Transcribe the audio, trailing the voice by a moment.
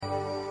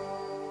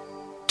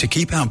To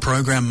keep our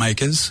program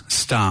makers,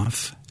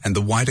 staff and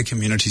the wider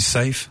community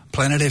safe,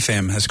 Planet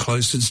FM has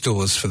closed its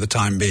doors for the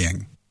time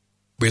being.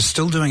 We're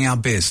still doing our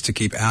best to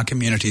keep our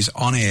communities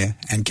on air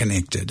and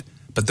connected,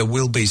 but there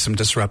will be some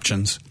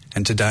disruptions,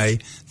 and today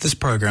this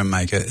program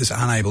maker is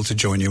unable to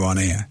join you on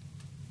air.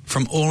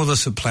 From all of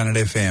us at Planet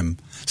FM,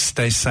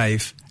 stay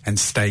safe and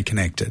stay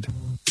connected.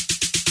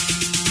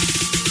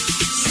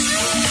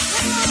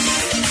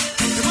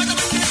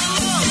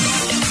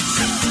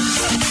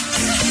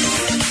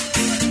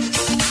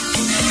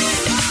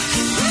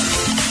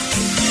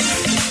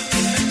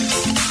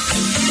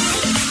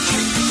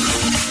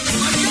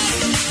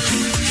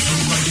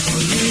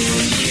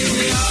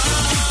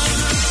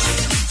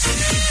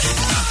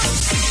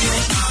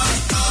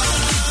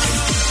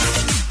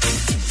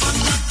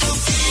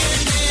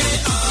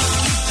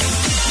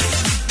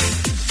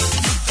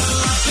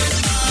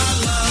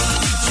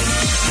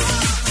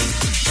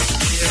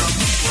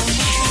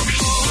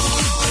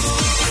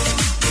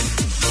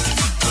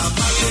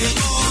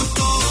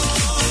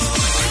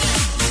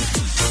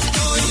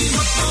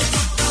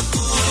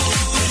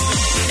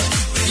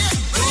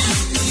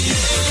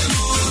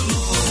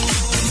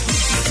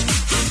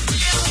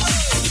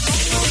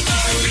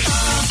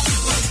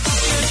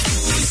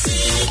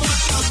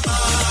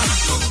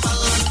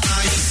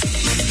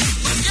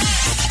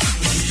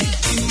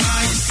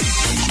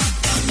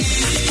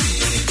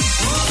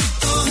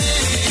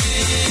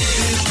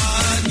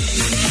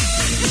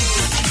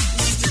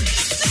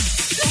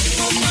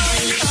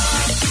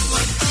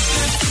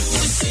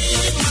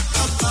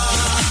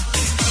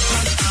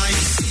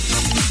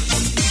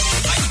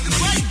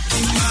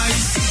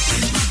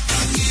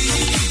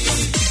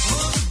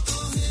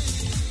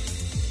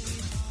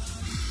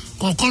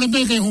 Kole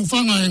beke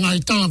hufanga e ngai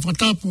tala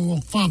whatapu o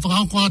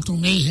whakako atu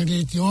mei he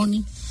re te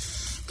oni.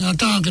 Ngā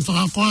tā ke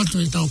whakako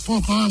atu i tau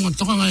poka ma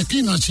toka ngai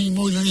kina si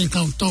Mou'i Lelei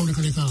kau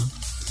Toulekeleka.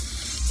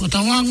 O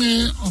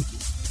tawange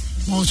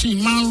mo si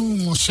malu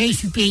mo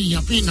seifi pe i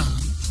apina.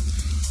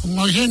 O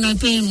ngai hena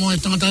pe mo e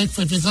tangata ek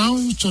whaipe kau,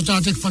 so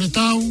tātek whare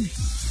tau,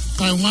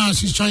 kai ngā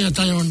si saia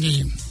tai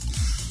onde.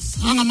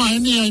 Anga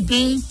maheni ai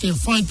pe, te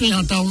whai pe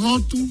ha tau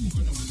lotu,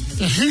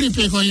 te hili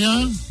pe ko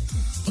ia,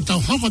 o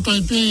tau hoko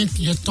toi pe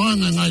ki he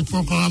toanga ngai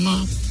programa,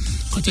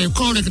 ko te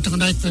kore ke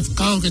takanai pe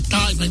kau ke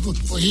tai mai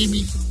puki po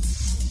himi,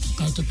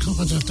 ka te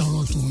hoko te tau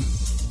lotu.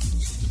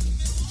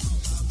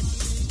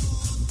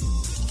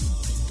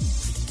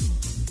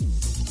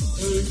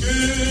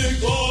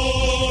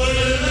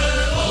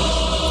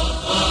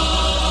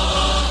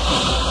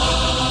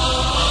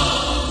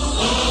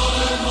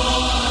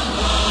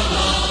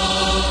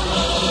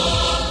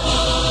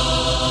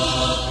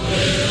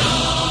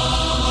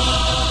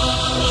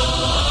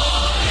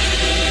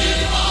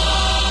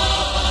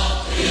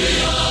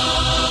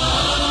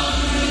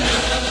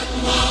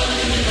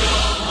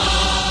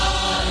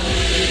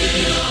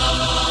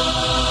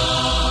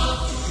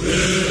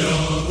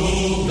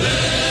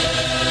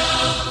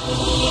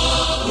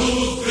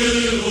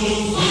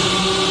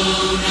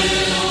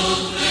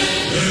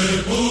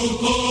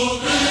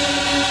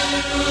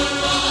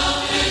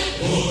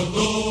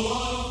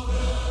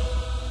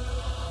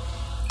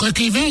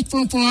 Ki vek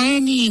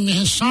popoaeni me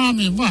he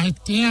same wahe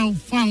te au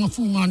whanga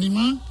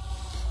fumanima,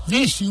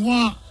 vesi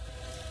wa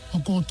o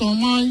ko tō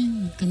mai,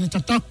 kene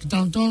tataki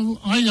tau tolu,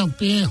 ai au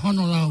pe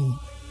hono lau.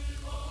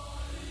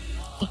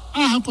 Ko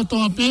aha ko tō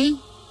pe,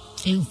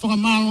 te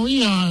whakamaro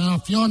ia a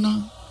Fiona,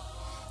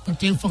 pa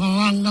te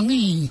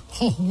whakalangangi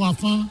hohu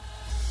wapa,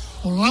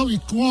 o lau I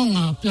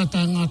kuonga pia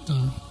tai ngata.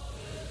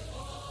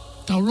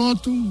 Tau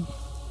lotu,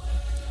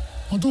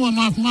 o tua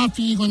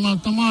mafi ko I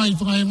mautamai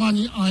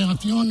whakaemani ai a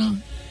Fiona,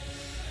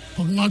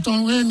 o ki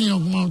mātou eni o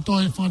ki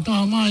mātou e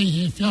whataha mai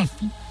he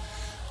whiawhi.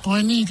 Ko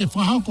e ni ke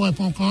whahako e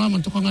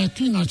pōkarama toka ngai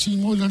kina si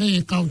Mou'i Lelei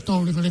e kau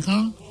Toulekeleka.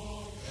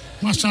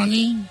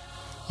 Masani,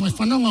 mo e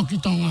whanonga ki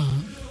tonga.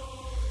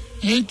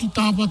 E ki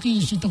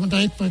tāpaki si takata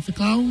ekpa e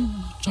whikau,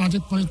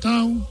 tātek pare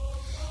tau,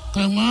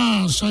 kai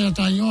ngā saia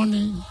tai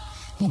one,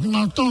 mo ki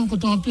mātou ko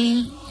tōpe,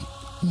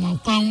 mau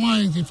kau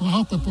mai ke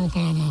whahako e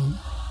pōkarama.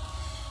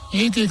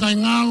 E ke kai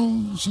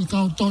ngāo si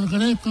kau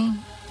Toulekeleka,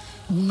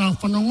 Nā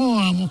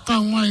whanongoa mo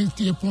kau mai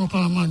ki e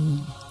pōkaramani.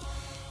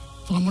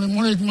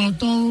 Whakamore ki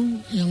mātou,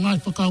 I a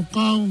ngai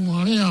whakaukau, mo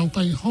area o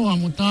kai hoa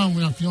mo tāu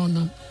me a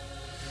Fiona.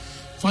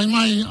 Whai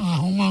mai a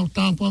ho mau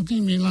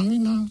tāpaki me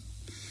langina,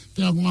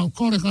 pia ko mau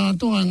kore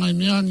kātoa ngai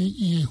meani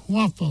I e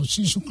huafa o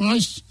Jesus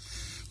Christ,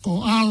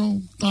 ko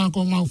alo, tā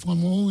ko mau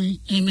whakamoi,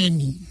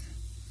 emeni.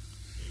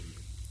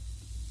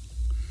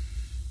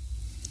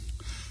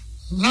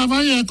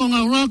 Lawai e ko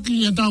ngau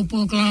raki e tau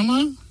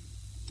pōkarama,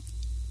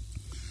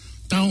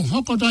 tau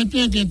hoko tai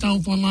pe ke tau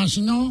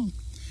whamasino,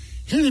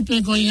 hiri pe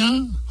ko ia,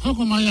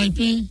 hoko mai ai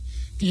pe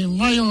ke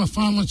mai o la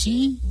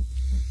pharmacy,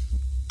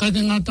 kai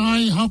te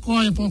ngatai hoko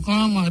ai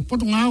pōkarama e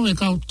potu ngau e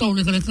kau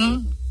Toulekeleka,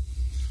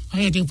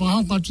 ai e te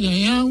whahoko tia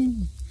iau,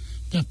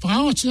 te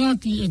whaotia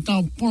ki e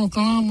tau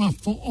pōkarama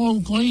fo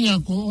ou ko ia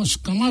ko os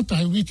kamata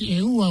he wiki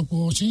e ua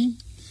ko osi,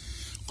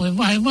 ko e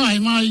wahe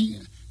mai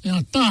e a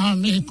taha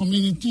mehe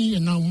community e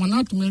nau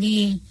manatu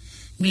merie,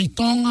 me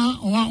Tonga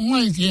o a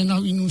mai ki na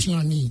inu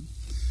singani.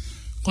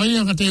 Ko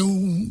ia ka te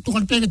tu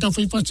kan peke tau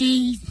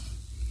whaipati.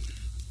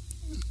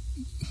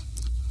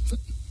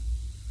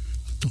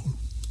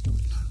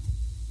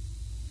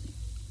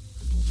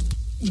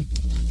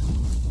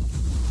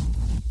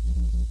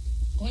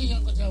 Ko ia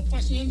ka tau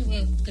pasi ni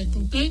ke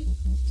tuke.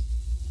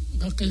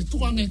 Ka ke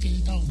tuange ke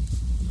tau.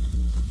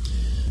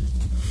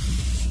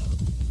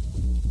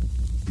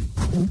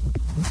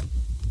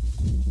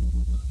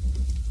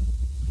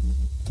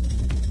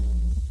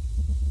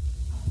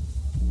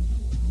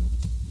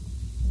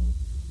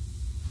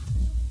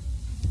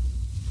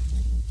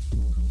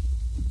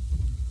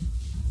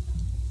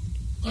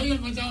 Kaya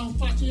nga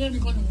pasti yan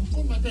ko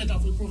kung mabeda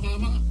po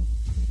programa.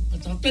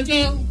 At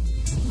pero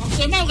ang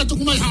tema ka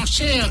tukmay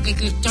hase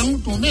ke tang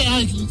to me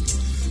ai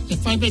e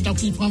fai beta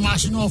ki programa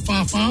sino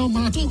fa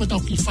mga tu ko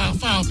ki fa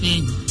pe.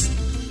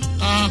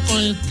 Ko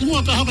ki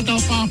mo pa ka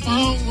fa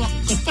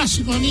ko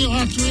pasi ko ni o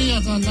tu ya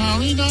ka na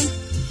rida.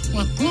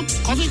 Wa group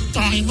covid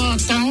time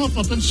ta ho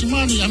pa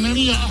pensimani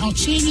Ameria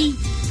Hausini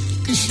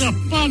ki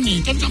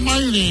sapani ka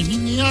mai le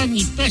ni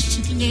ani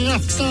pesi ki ne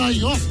afta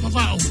yo fa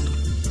ba.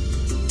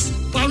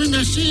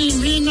 Pawina si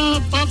mina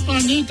papa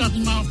ni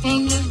tati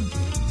mapanga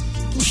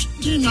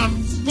Kustina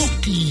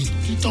Boki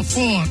kita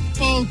fort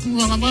pau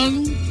tuanga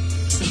malu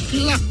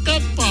kila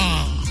kapa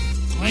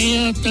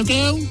kaya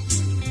tebeu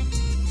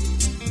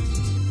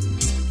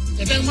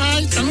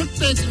mai tanut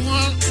pe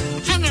semua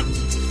hana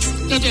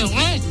tebeu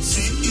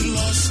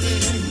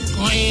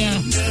kaya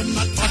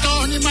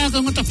atau ni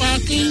maka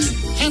matapaki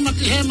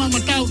hema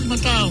matau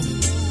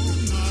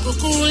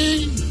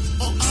kukui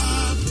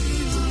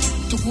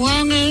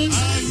tukuange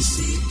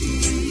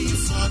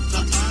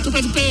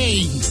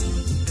Tupetipei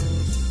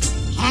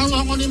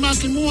Halo ni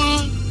maki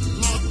mua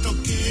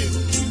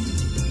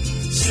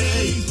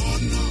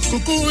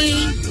Kukui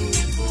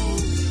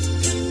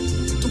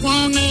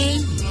Tukuange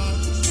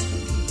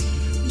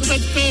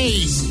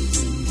Tupetipei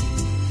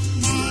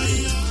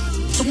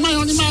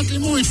Tukumai ni maki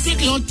mui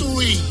Piki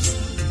hotui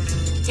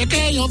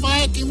Teke yo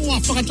bae ki mua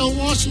Whakatau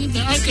wosi Me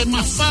aike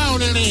mawhao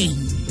Lelei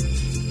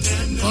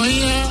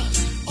Oia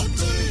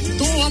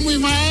Tua mui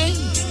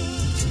mai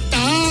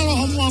Tahalo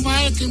homua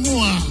mai ki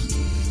mua.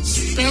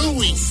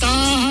 Perui.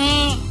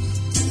 Taha.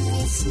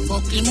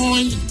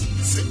 Pokimoi.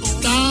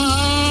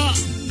 Taha.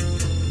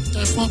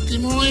 Te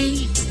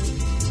pokimoi.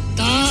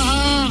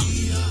 Taha.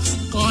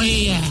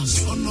 Koia.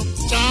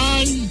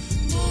 Chai.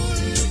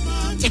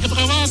 Teke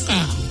prakavaka.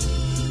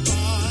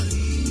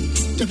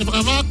 Teke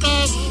prakavaka.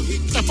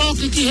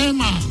 Tapoki ki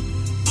hema.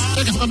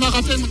 Teke prakavaka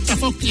pe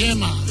tapoki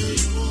hema.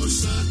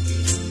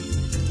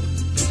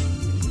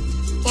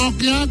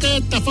 Poki ake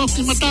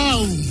tapoki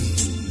matau.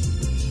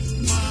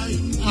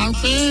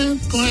 Alpe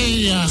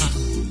koia.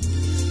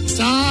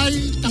 Chai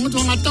tangu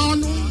tuanga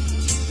tonu.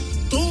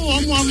 Tu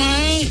omu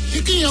mai.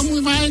 Hiki omu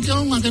mai ke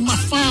onga ke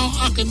mafao.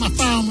 Ake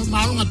mafao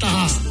marunga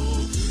taha.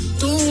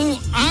 Tu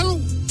alu.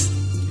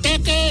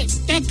 Teke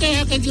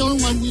ake ke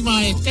onga mui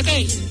mai. Teke.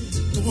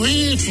 Tu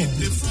hifo.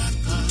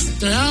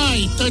 Te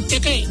ai.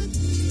 Teke.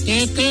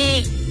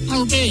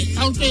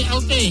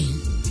 Alpe.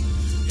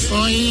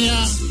 Koia.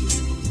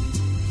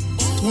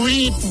 Tu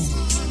hifo.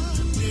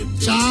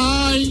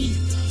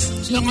 Chai.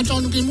 Siang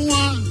tonu ki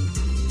mua.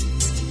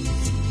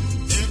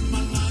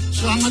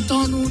 Siang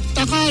tonu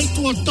takai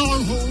tua tol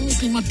ho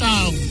ki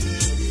matau.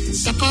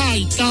 Takai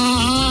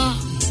taha.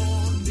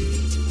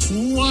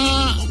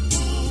 Ua.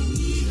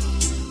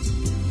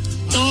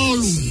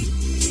 Tolu.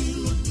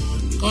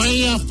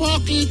 Koia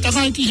poki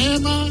takai ki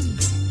hema.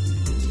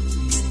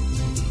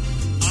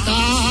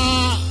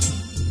 Taha.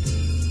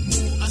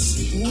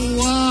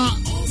 Ua.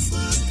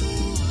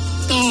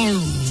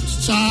 Tolu.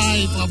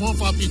 Sai bravo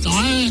papito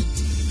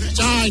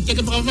Chai,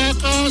 teke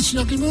pravaka,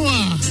 sila ki mua.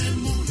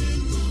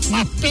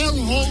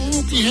 Mapelu ho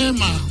uki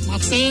hema.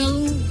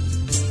 Mapelu.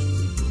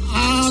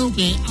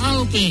 Alupe.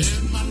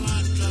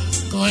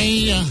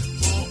 Koia.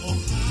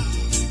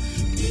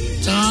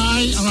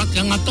 Chai, awak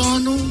yang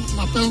atonu.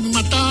 Mapelu ki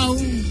matau.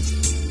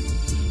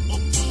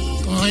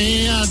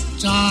 Koia,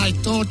 chai,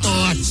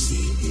 totoat.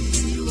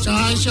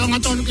 Chai, siya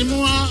atonu ki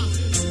mua.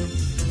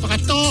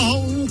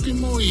 Pakatoho uki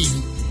mui.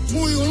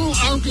 Mui ulu,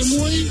 aluki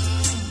mui.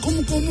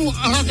 Kumu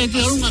alake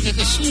ke runga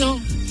ke sio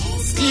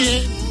ki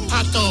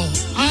ato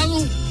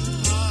alu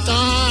ta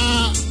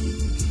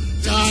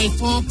tai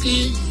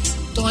poki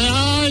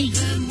toai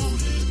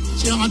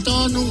sia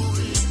matonu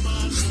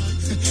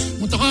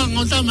mutaka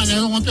ngota mane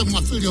ngompe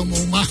mafilio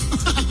muma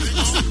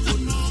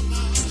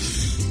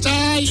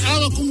tai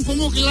alu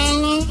kumu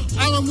kilalo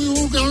alu mi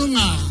uke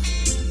runga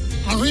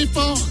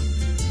aripo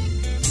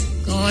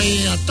koi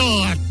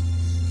atoat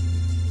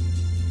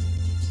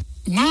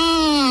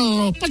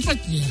malo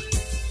patpatia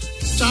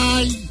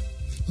Chai,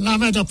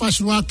 lama da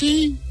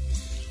pasuaki,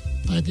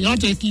 ki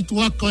ate ki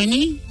tuak ko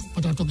ni,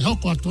 pada to ki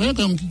hoko atu e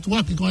ka ki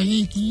tuak ko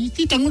ni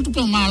ki tangu tu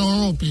pe malo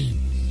rope.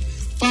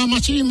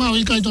 Pharmacy ma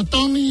i ka to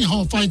toni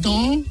ho pai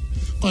to,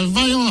 ko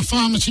vai ona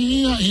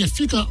pharmacy e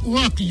fika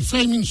uaki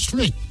Flaming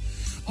Street.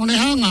 One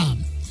hanga.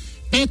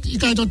 Pek i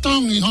ka to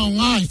toni ho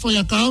ngai fo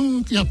ya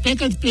kau ki a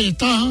peka pe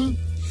ta.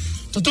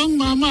 Tatong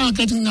mama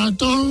ke tina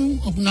tolu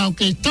o nau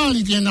ke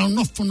tali ke nau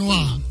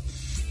nofunua.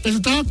 Pero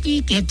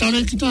taki ke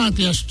tale kita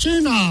ke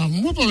sena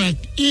mopolek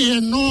I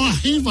noa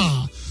hiva.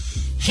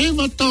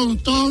 Hiva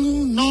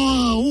tolu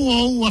noa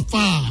ua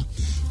pa.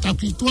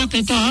 Taki tua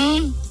ke taha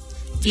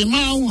te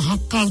mau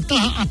hakau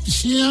taha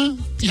apisia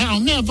ki hao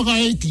mea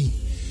pakaeti.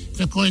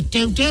 Te koe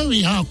teu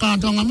I hao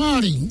kātonga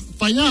Māori.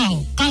 Pai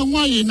ao, kau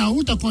mai na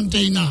uta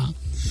konteina.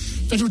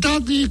 Pero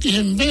taki ki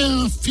he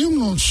mbea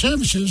funeral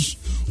services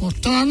o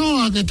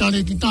tānoa ke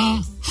tale kita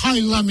hai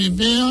lame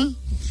bea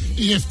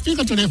I e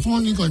whika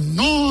telefoniko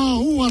noa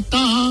ua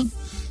taha,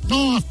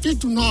 noa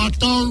fitu noa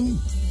tolu,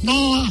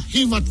 noa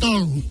hiva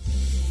tolu.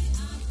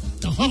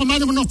 Ta whaka mai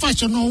no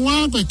whaisa no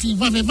wā, koe ki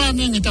wame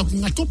nge tau ki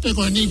ngā tupe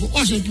koe ni ko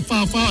ose ki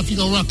whawha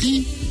whika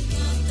waki.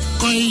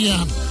 Koe ia,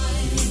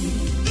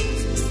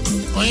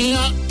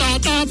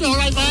 tātā pe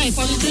horai vai,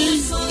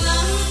 whariki.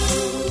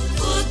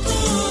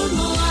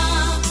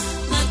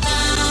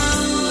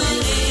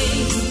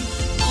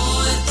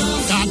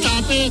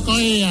 Tāpe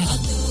koe ia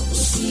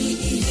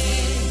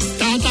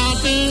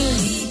Tāpe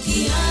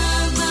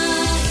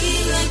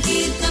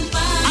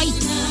ai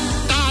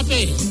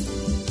tāpe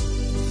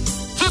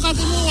haka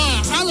te mua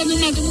ala ni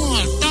mati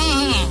mua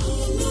taha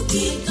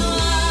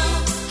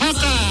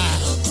haka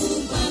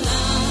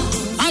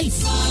ai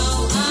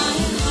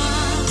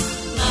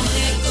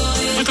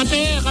haka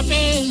pe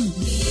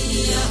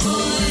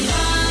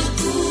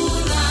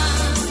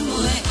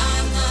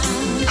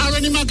ala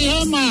ni mati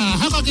hema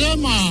haka ke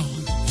hema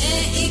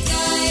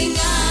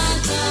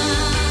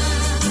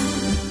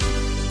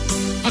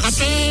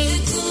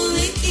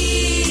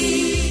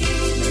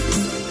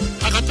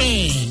Akape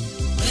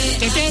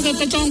Te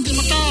te tong ki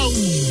matau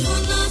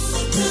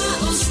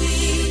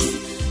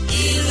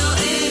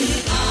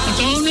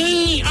Atoni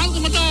Al ki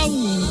matau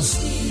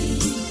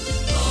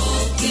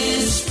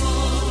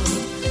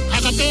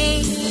Akape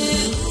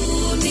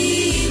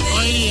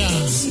Oia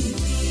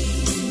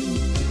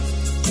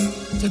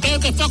Te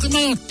ke whaki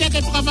mai o te ke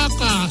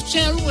whakawaka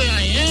Serue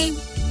ai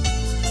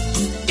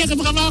Te ke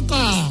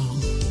whakawaka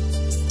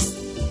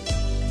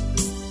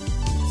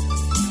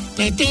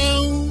Te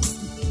teu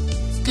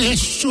ke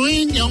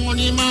swing yung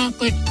onima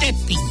ko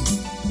tapping.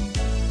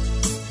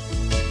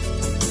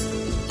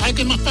 Ay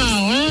ke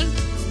mapao,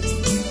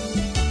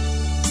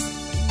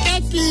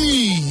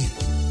 Tapping.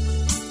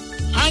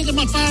 Ay ke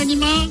mapao ni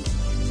ma.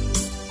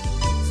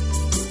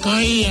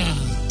 Kaya.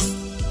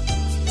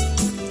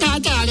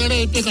 Tata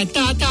lelei peka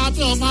tata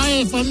pe o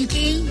mai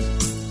faliki.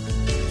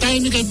 Tai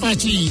ni kay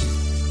pachi.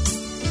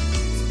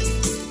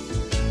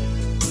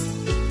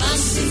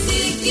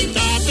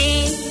 Tape.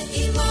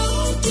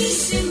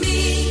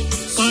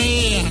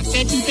 Koia,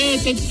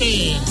 tepe.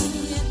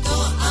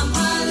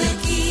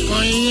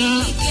 Koia,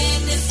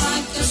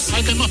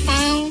 ai ke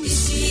mapao.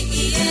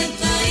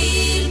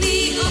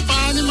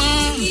 Mapao ni ma.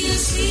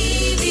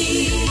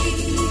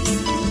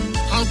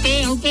 Haupe.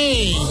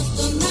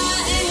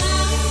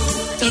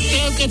 Te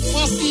teo ke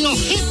poki o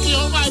hiki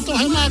o vai to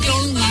hema ke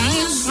o nga,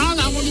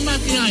 Hala mo ni ma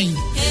ki ai.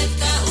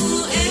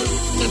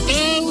 Te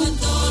teo.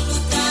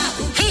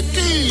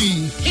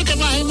 Hiki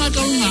vai hema ke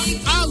o nga.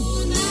 Au.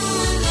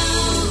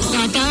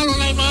 Talo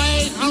lai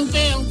vai,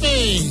 aupe. Aupe.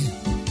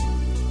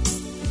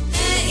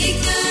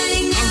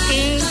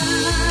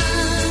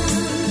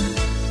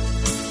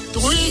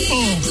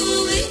 Tuipo.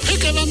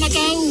 Hike va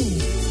matau.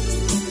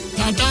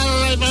 Talo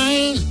lai vai.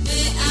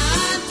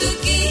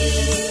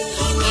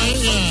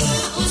 Kaya.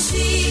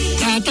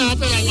 Tata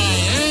pe lai vai,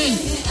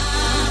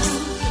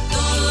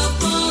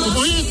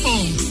 Tuipo.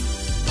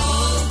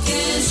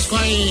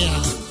 Kaya.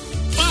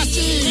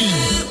 Pati.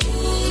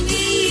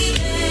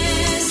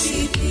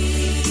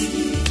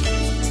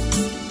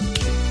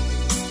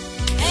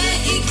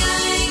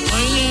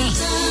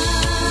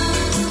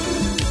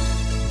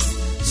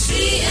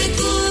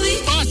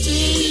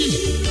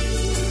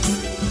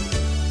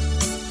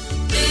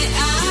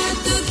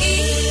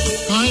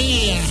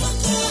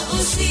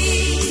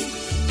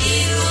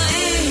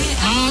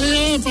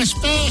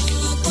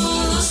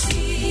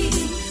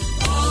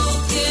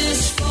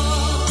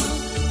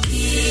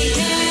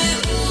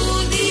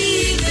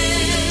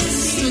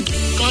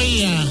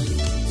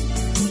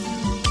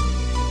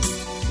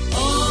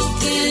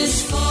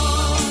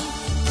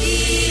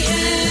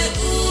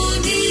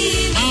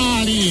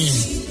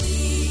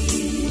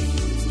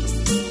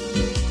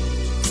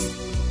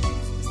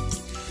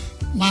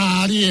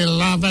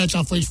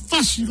 Ta foi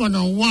fácil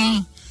quando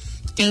wa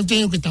teu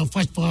que ta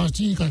faz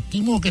parte ka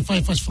timo que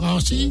faz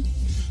frase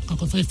ka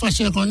foi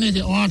fácil quando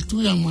ele o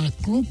atu ya ma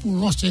grupo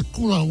los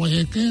sekula wa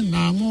que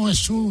na mo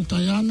su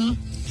tayana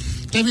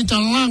teve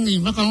talangi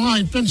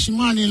vakalai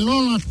pensimani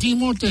lola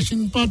timo te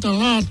simpata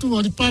la tu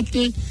ali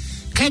pate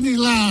kani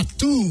la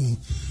tu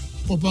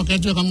popa que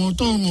tu como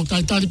tomo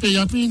tai tali pe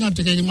ya pina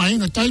te que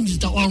imagina time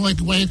ta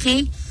always wa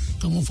que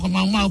como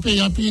fama mau pe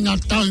ya pina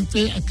tai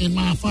pe que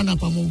ma fana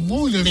pa mo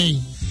molere.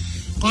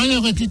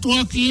 Kaya ke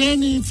kitua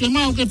kieni,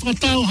 whemau ke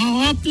whakatau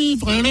hawapi,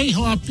 whakarei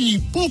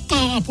hawapi,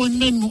 puka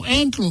appointment mu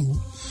Andrew.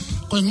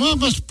 Koe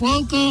mortgage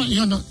broker,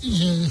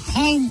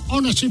 home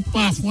ownership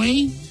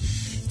pathway,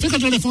 Fika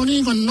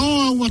telefoni ko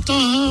noa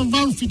wata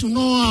val fitu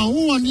noa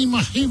ua ni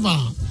mahiva.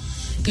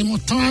 Ke mo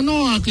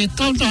noa ke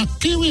kauta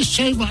kiwi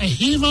seva e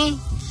hiva.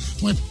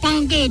 Mo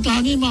pange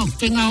tani ma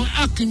fenga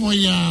aki mo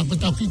ia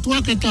bata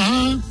kitua ke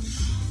taha.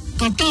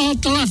 Kauta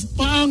talas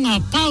paanga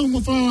pau mo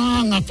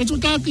paanga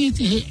petutaki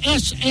ki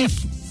SF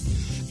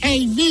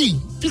AV.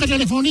 Fika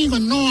telefoni ko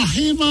noa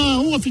hiva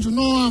ua fitu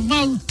noa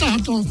val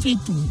tahaton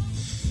fitu.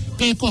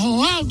 Pe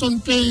koho auton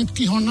pe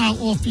ki hona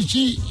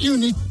ofisi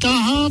unit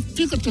taha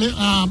fika tele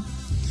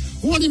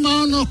Uani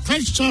mana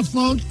Christchurch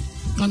Road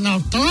kana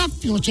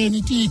talapi o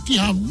teniti ki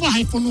ha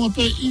wahe ponua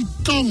pe I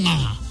Tonga.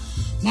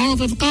 Mana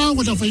pe whakao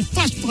ko tau whai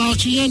fast prao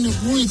si ene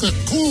ui ka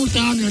cool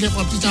down I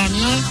repa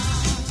pitania.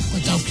 Ko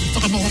tau ki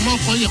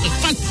whakamoko I ka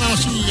fast prao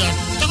si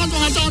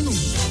takantonga tonu.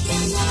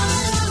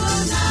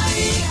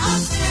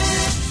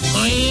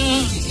 Koia,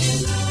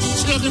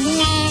 sila ke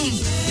mua,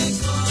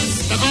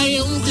 takai e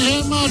uki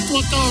hema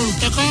tua tolu,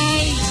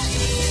 takai,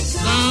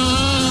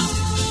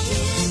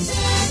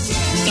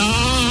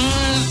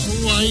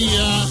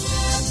 Koia,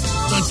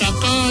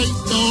 takai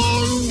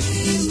tolu,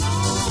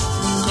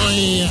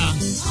 koia,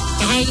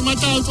 takai ke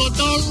matau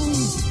tolu,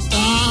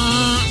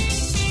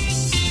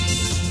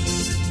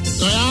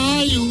 koia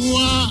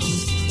iua,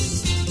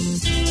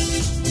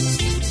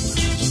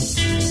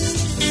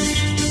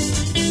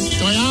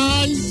 koia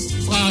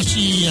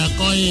frasia,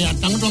 koia,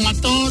 tangotonga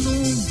tolu,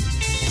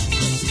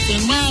 ke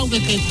mau ke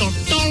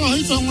totolo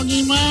hitongo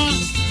nima,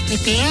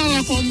 ke ala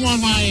ko mua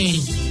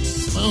mai.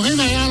 O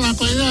hena ala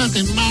ko ila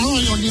ke maho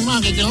yo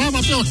lima ke te lava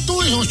pe o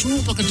tui ho chu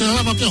pa ke te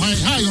lava pe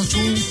hai ho chu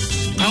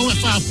au e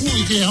fa pu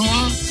I ke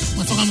hoa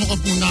ma toka mo ko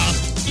puna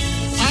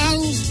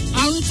au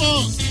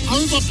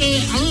po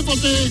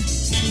pe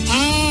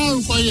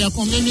ko ia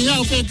ko me ni au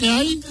pe ke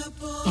ai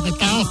pa ke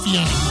ta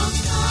ofia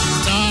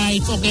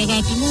tai ko ke ga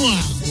ki mua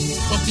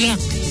ko kia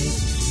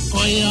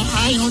ko ia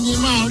ai ho ni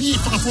ma ri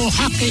pa po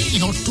hake I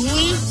ho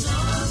tui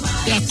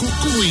ya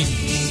kukui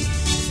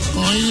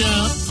Koia,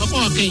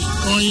 kapake,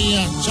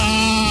 koia,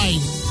 chai.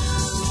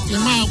 Ke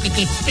mau ke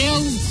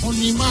peu,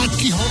 honi ma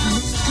ki ho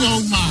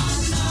ma.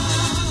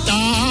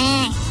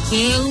 Taha,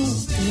 peu,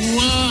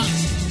 ua,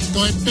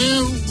 toi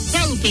peu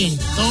pe,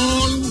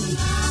 tolu.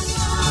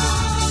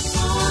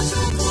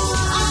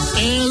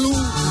 Pelu.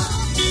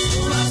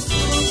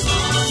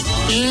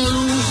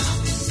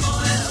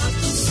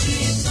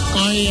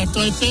 Koia,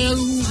 toi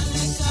pelu.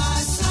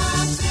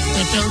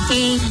 Toi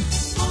pe.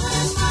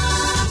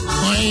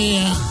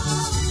 Koia.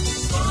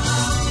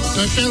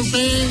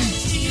 Pe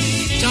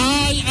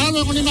tai alo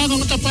ko ni ma ko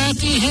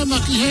tapaki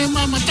hema ki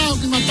hema matau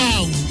ki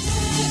matau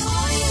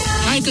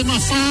ai ke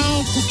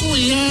mafao kuku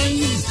ai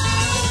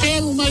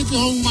pelu mai ki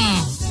homa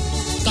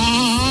ta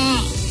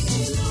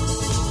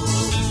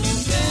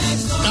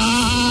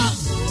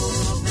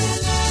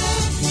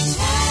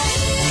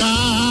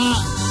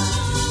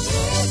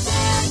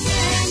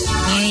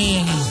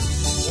ai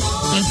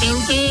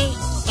pe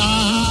ta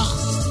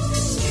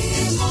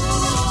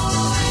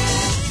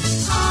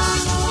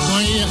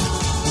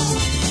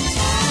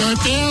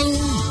Pelu,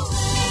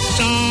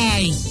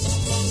 chai.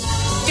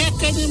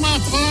 Teke ni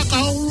mafaka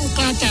kaulu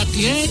kata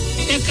kie.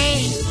 Teke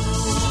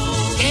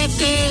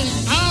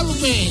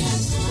alube.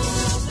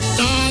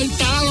 Tai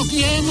talo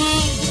kiema.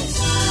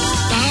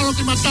 Talo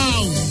ki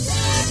matau.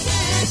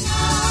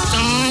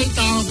 Tai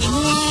talo ki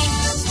mua.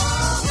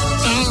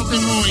 Talo ki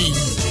Mou'i.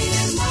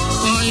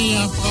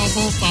 Koia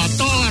prapo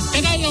patoa.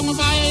 Teke yung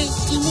mabae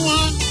ki mua.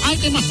 Ai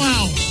ke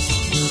mafao.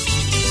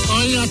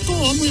 Koia tu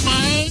omui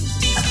bae.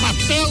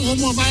 Papel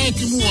homo vai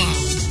ki mua.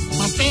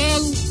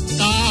 Papel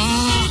ta.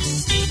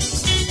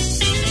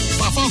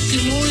 Papel ki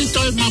Mou'i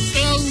toi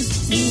papel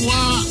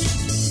mua.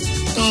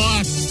 Toa.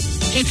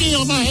 Eki o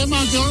vai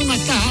ma ki ona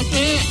ta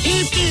pe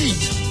ipi.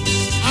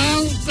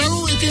 Au pelu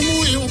ki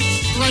Mou'i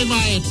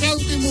vai pel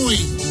ki Mou'i.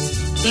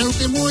 Pel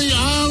ki Mou'i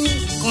au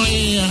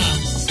koia.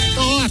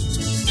 Toa.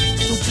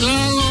 Tu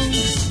claro.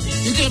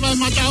 Ike vai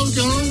matau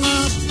ki ona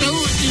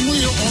pelu ki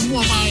Mou'i o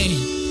mua vai.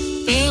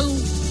 Pelu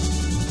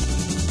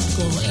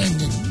ko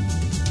ending.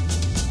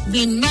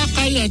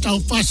 Binaka ia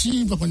tau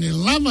pasi, bako ni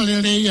lama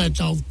Lelei ia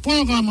tau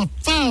programa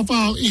pao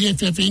I he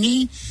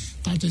whiawhini,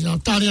 ka te tau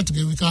tari atu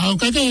ke wika au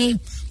kake,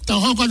 tau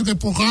hokanu ke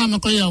programa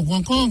ko ia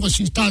Wangkong, ko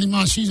si tari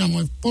maa sina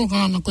mo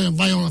programa ko ia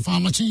Viola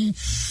Pharmacy.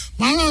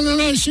 Malo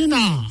Lelei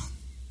sina.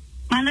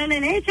 Malo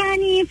Lelei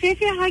tani,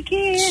 whiwhi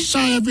hake.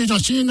 Saya bita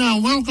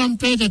sina, welcome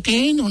back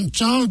again on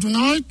show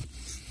tonight,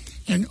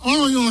 and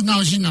all of yours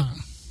now sina.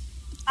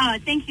 Oh,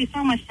 thank you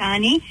so much,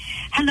 Tani.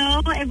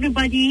 Hello,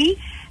 everybody.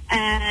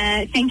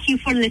 Thank you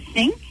for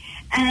listening.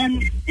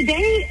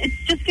 Today, it's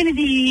just going to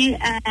be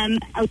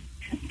a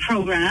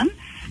program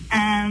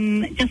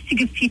just to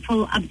give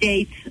people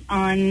updates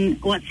on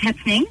what's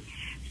happening.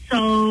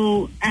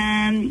 So,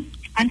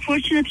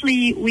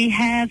 unfortunately, we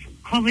have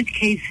COVID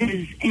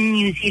cases in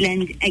New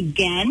Zealand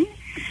again.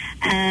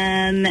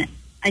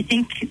 I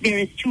think there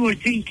is 2 or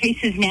 3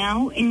 cases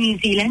now in New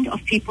Zealand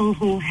of people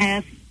who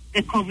have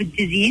the COVID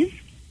disease.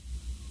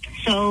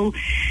 So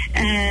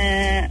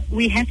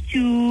we have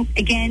to,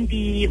 again,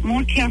 be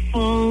more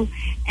careful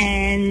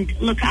and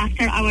look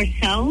after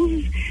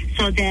ourselves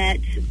so that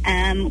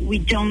we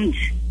don't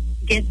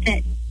get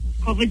that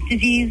COVID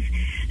disease.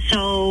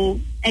 So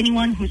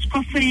anyone who's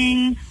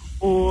coughing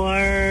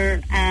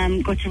or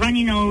got a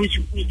runny nose,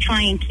 we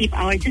try and keep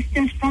our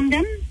distance from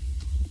them.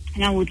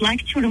 And I would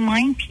like to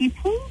remind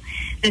people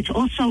that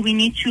also we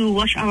need to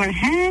wash our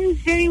hands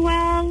very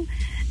well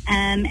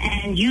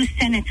and use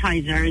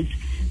sanitizers.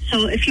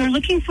 So if you're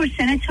looking for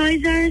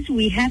sanitizers,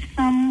 we have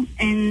some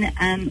in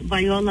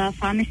Viola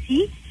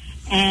Pharmacy,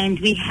 and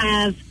we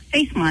have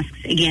face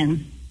masks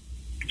again.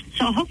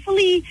 So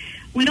hopefully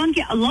we don't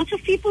get a lot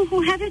of people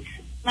who have it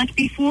like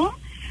before,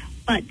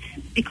 but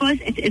because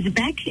it is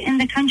back in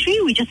the country,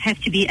 we just have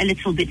to be a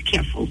little bit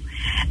careful.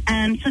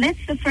 So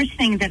that's the first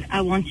thing that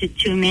I wanted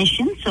to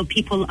mention, so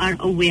people are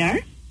aware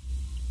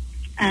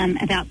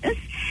about this.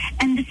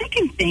 And the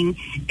second thing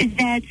is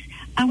that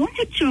I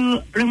wanted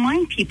to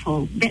remind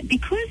people that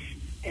because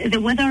the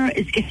weather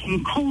is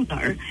getting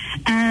colder,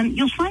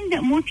 you'll find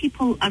that more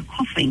people are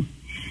coughing.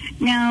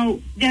 Now,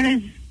 there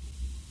is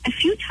a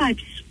few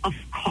types of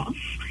cough.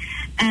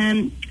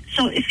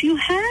 So if you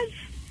have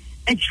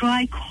a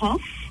dry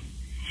cough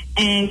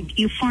and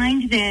you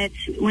find that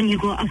when you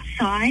go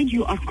outside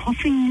you are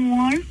coughing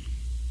more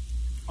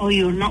or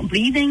you're not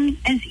breathing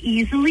as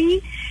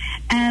easily,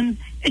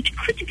 it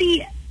could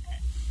be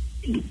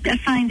a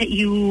sign that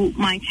you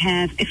might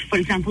have, if, for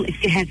example,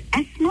 if you have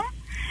asthma,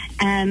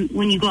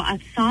 when you go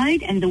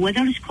outside and the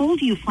weather is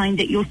cold, you find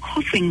that you're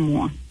coughing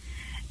more.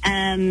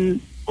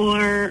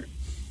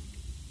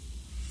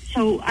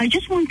 So I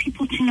just want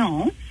people to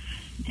know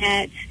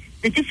that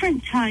the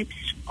different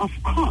types of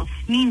cough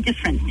mean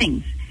different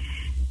things.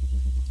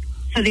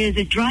 So there's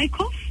a dry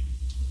cough,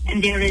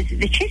 and there is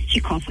the chesty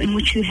cough, in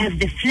which you have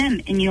the phlegm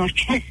in your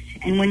chest.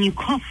 And when you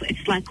cough,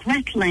 it's like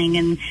rattling,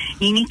 and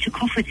you need to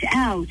cough it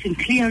out and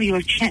clear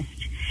your chest.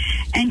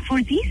 And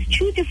for these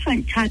two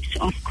different types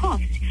of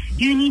coughs,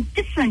 you need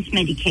different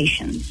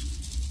medications.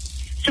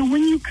 So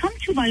when you come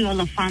to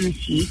Viola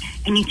Pharmacy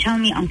and you tell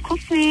me I'm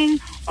coughing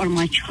or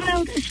my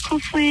child is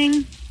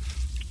coughing,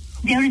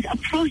 there is a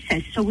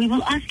process. So we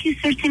will ask you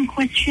certain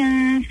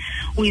questions.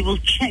 We will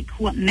check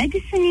what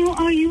medicine you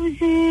are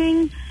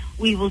using.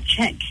 We will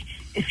check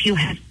if you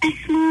have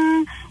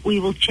asthma. We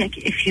will check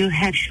if you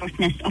have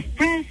shortness of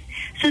breath.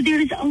 So there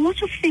is a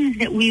lot of things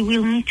that we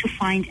will need to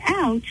find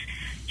out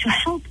to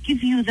help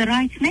give you the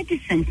right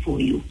medicine for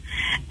you.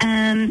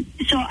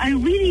 So I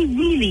really,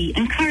 really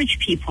encourage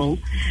people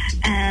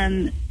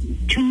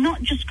to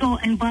not just go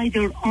and buy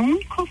their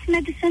own cough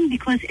medicine,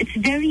 because it's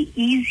very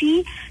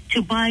easy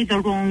to buy the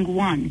wrong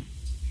one.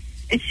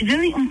 It's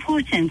very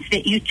important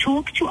that you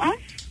talk to us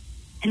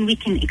and we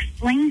can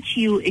explain to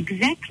you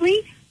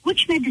exactly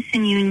which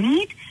medicine you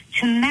need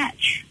to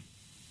match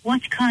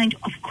what kind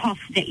of cough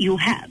that you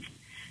have.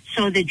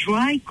 So the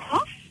dry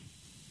cough,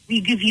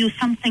 we give you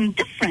something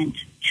different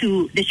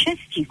to the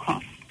chesty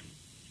cough.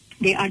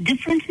 They are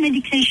different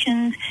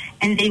medications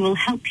and they will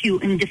help you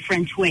in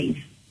different ways.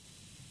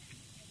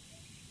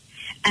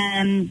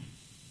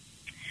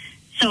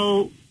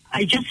 So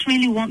I just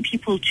really want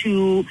people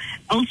to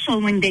also,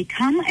 when they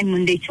come and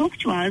when they talk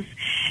to us,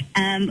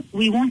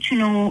 we want to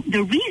know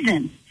the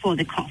reason for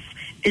the cough.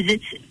 Is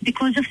it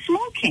because of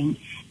smoking?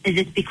 Is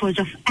it because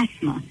of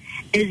asthma?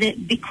 Is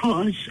it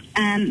because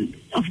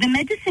of the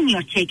medicine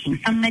you're taking?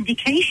 Some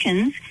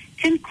medications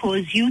can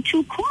cause you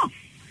to cough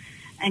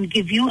and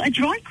give you a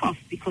dry cough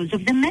because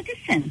of the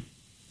medicine.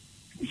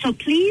 So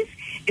please,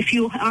 if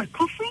you are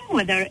coughing,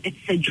 whether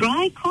it's a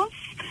dry cough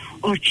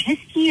or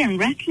chesty and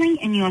rattling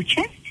in your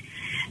chest,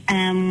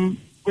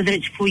 whether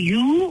it's for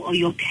you or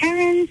your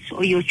parents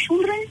or your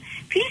children,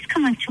 please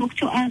come and talk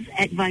to us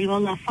at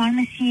Viola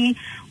Pharmacy.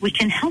 We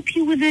can help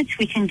you with it.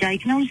 We can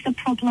diagnose the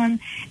problem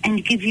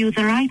and give you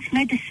the right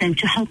medicine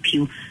to help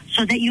you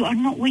so that you are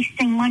not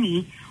wasting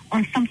money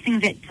on something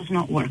that does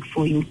not work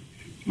for you.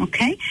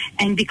 Okay?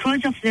 And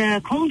because of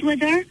the cold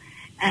weather,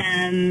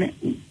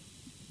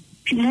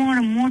 more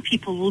and more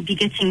people will be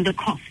getting the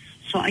coughs.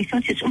 So I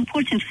thought it's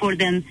important for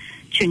them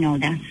to know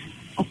that.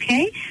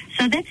 Okay?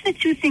 So that's the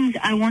two things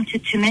I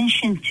wanted to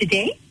mention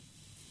today.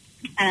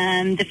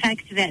 The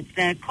fact that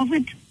the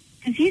COVID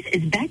disease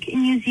is back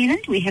in New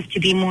Zealand. We have to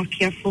be more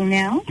careful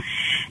now,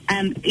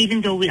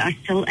 even though we are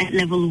still at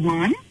level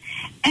 1.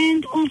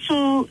 And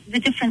also the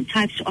different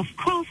types of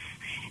cough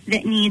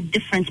that need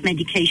different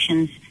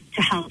medications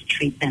to help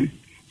treat them.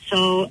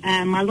 So,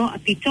 malo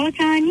apito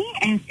tani,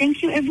 and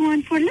thank you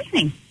everyone for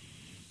listening.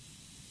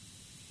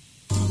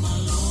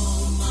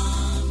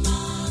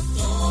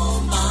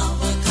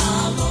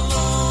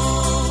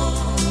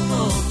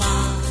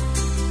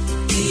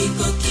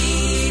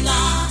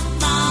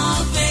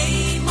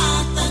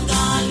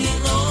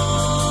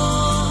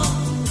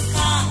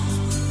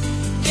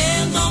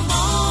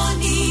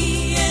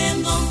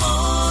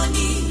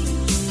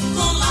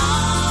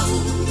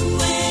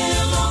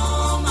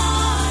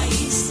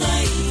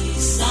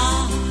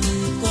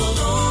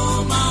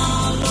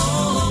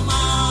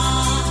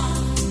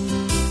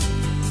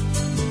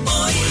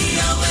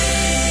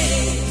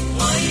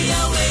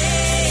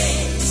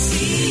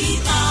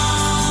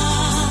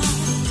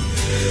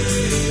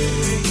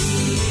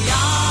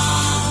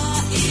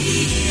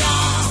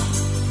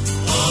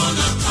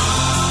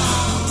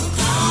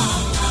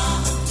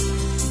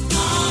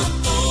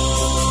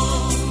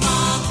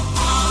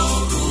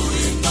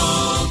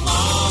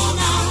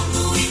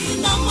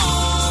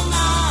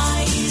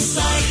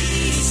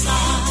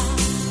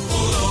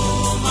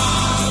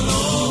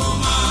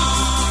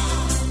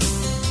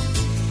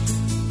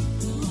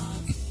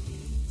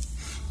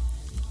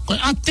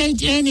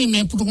 update any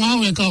me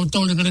putungau e kau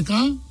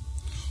Toulekeleka.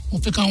 O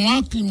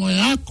pekawaki mo e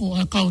ako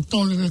a kau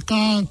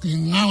Toulekeleka ki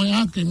ngau e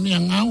aki mea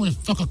ngau e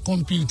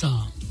whakakompita.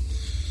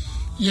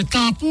 I e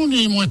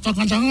tāpuni mo e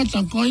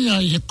whakatangata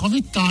koia i he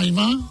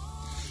COVID-19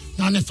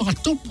 nā ne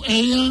whakatupu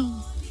eia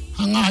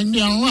hanga i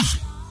mea lahi.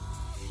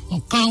 O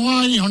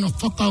kawai hono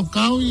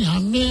whakaukau ha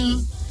mea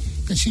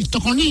ke si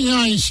tokoni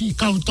ai si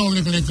kau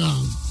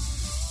Toulekeleka.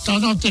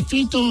 Tātau te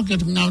whito ke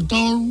te nau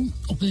tolu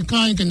o ke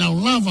kai ke nau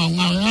lava o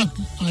ngau e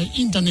aki ai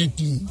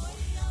interneti.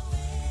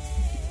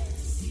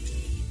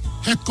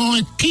 He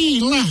koe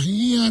ki lahi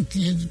ia ki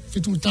he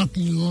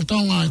whitutaki o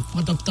tonga e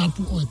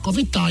whataptapu o e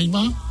COVID-19.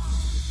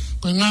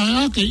 Koe ngau e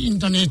aki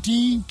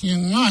interneti ki e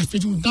ngā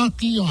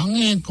whitutaki o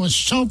hange ko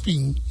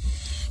shopping.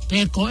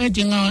 Pe ko e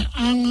te ngau e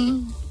anga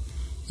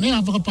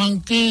mea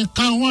whakapanke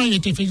kawai e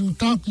te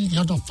whitutaki ki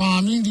hato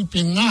whamiri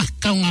pe ngā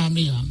kau ngā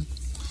mea.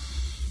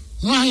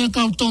 Lahi a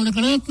kau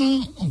Toulekeleka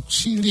o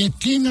sili e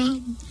kina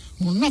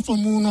mo nafo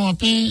munoa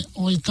pe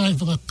o i kai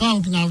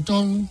whakakau ki ngau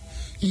tolu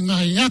i ngā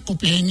iako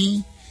pēni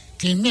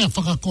ke mea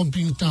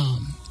whakakompiuta.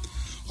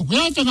 O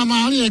kua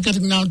whakamahari e kati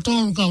ki ngau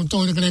tolu kau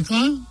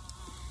Toulekeleka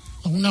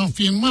o ngau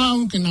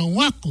whiemau ke ngau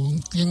wako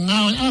ke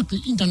ngau e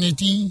aki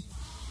interneti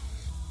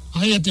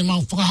ai te mau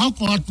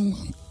whakahako atu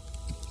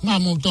ngā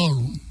mō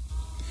tolu.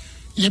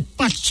 I e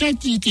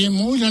patseti ke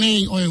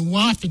moirarei o e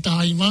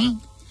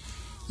wāwhitahaiwa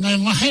nai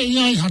wahei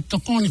ai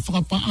hatakoni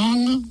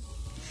whakapaanga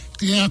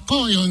ki a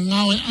koe o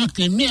ngau e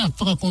ake mea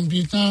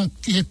whakakompita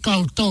ki he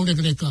kau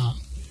Toulekeleka.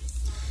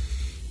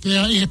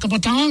 Pea i he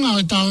kapatanga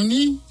o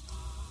tauni,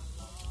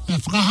 me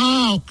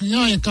whakahaa o ki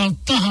a e kau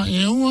taha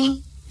e ua,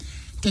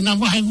 tena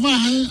wahe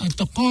a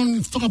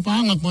takoni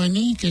whakapaanga koe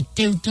ni ke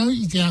teutau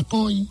i ke a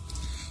koe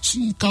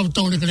si kau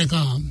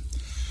Toulekeleka.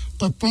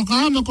 Koe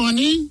programa koe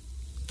ni,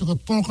 toka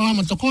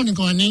programa takoni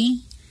koe ni,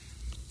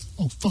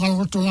 o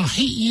whakaroto la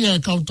hi ia e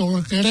kau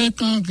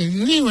Toulekeleka ke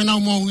riwe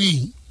nau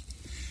Mou'i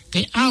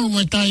ke au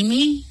mai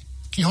taimi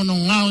ki hono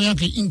ngau ia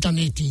ke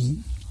interneti.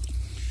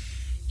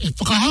 E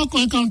whakahako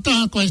e kau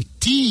taha koe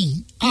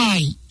TIAA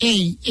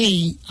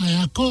ai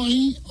a koe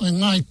o e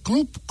ngai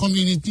group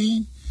community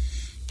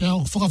pe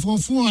o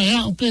whakafofua e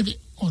au pe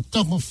o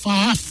toko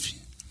whaafi.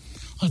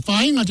 O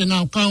whainga te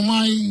nau kau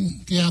mai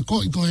ki a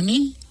koe koe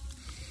ni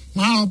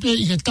maa o pe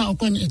i ke tau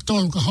koe ni e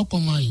tolu ka hoko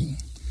mai.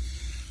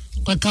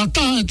 Koe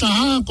kautaha e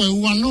taha, koe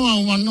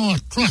uanoa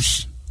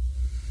crush.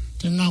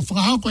 Te nau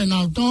whakahau koe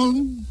nau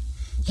tolu,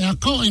 e a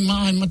koe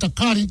mai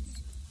matakari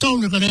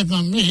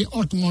Toulekeleka mehi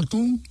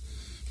otumotu,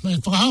 me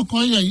whakahau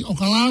koe i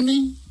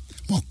Okalani,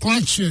 mo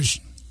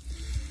Christchurch.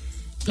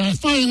 Kai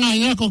whai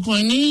ngai ako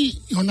koe ni,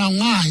 i ho nau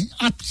ngai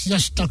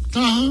apsias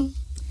taktaha,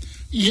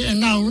 i e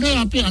nau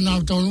rea pe a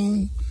nau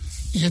tolu,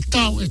 i he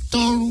tau e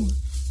tolu,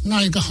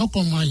 nai ka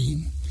hoko mai.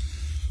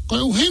 Koe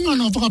uhinga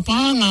no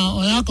whakapaanga o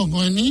e ako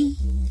koe ni,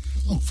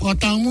 o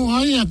whakatamu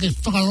ai a ke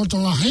whakaroto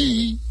la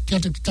hei kia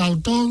te tau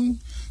tolu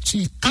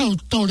si kau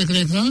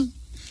Toulekeleka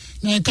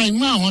na e kai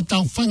mao a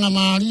tau whainga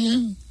maaria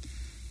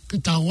ke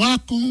tau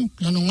wako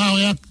ki anu ngau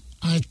e a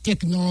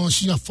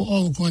teknolosia fo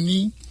au koe ni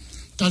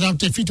tadau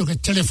te whito ke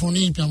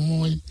telefoni pia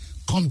moe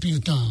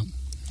computer.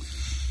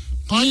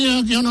 Pai a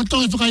ki anu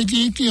toi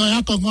whakaiki o e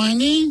ako koe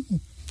ni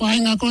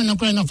whainga koe na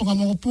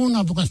whakamokopuna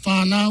po ke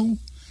whanau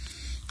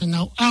ke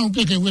nau au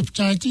pe ke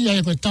website ia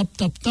e koe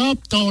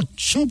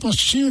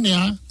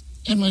tap.super-senior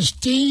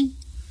MST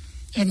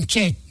and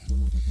check.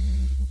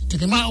 Te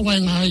ke maa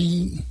wai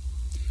ngai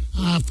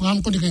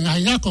whakamko ni ke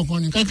ngai ako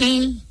koni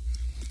kake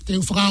te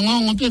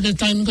whakangongo pe ke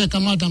taimi ke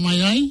kamata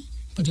mai ai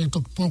pa te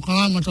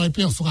programa toi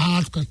pe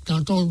whakahat ke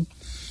tau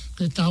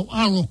ke tau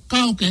aro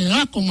kau ke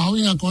ako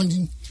mahuinga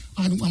koni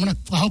amana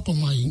whahoko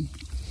mai.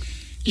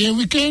 E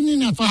weekendi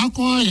na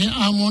whahoko ai he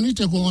amoni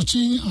te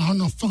kōsi a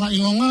hono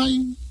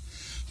whakaingongai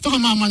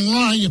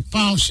whakamamaniwai e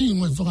pausi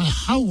mo e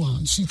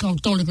whakahaua si kau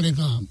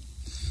Toulekeleka.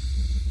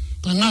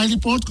 Ka ngai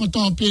report ko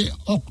tō pe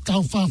o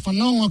tau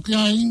whanonga ki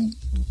ai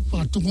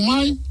whatuku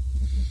mai.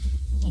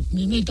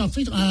 Ni nei tau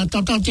te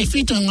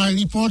whita ngai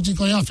report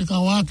ko ia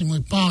whikawaki mo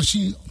i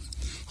pāsi.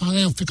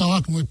 Hange o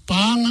whikawaki mo i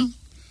pāanga.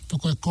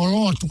 Toko e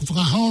koroa tuku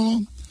whakaholo.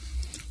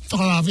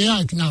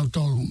 Whakarawea e ki nau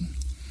tolu.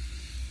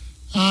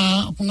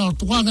 Kuna o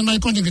tukuake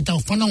mai koni ki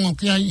tau whanonga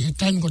ki ai he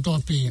taimi ko tō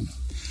pe.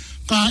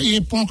 Ka i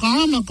e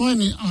pōkarama koe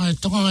ni ai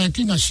toka e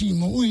kina si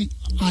Mou'i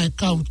ai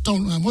kau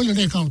tolu. Moi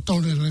le kau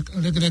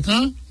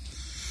Toulekeleka.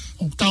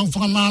 O tau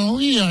whakamalo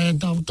ia e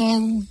tau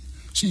tolu,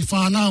 si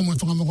whanau mo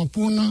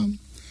whakamokopuna,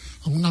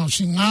 o nau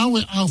si ngau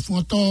e au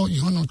fuato i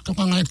hono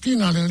tokanga e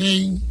kina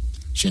Lelei,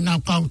 si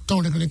nau kau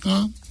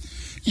Toulekeleka,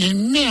 i e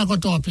mea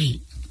kotoa pe,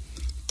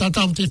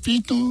 tatau te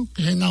whito,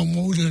 ke he nau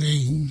Mou'i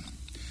Lelei.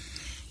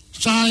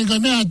 Sa i ka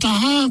mea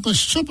taha, ko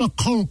super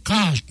cold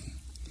card,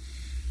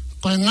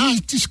 ko e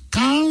ngai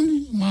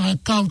discount, ma e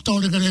kau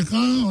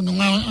Toulekeleka, o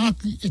ngau e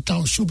aki e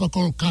tau super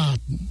cold card.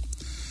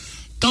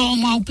 Tau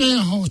mau pe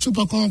ho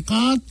super cold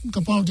card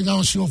ka pau te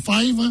gao sio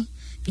 5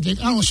 pe te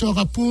au sio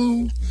ka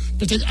pulu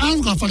pe te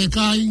au ka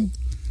whalekai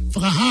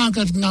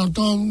whakahaka te nau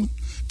tolu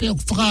pe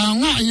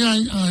whakahanga ia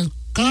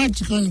card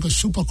ka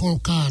super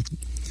cold card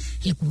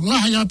he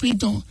kulahi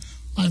apito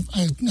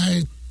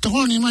ai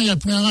toni mai a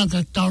puna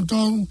ka tau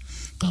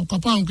ka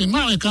pau ke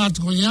mai ka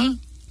to ya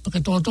pa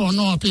to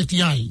no pe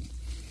ti ai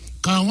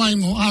ka wai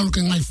mo al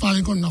ke ngai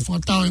fale ko na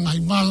fotao ngai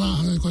mala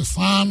ngai ko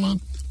fama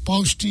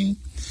posti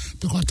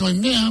pe ko to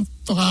mea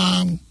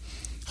pa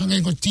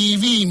ngai ko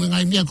TV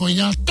ngai mea ko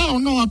ya tau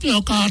no pe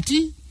o ka ti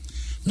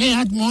me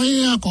hat mo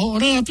ia ko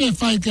re pe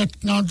fai ke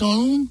na to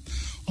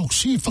o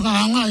si fra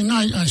ngai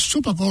nai a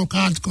super ko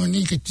ka ko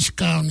ni ke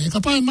discount ka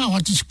pa ma wa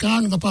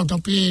discount ka pa to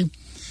pe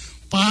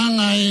pa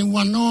ngai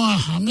wanoa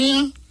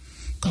hamea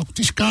ka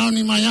discount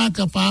ni mai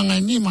ka pa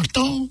ngai ni ma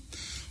to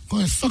ko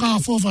fra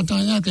fo fa ta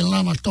ya ke la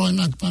ma to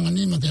na pa ngai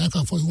ni ma ke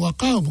ka fo wa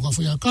ka bu ka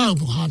fo ya ka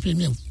bu ha pe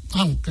me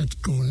ang ke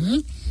ko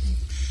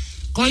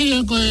ko ia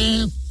ko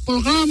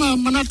programa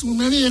manatu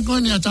meri ko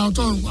ni ta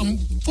to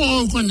po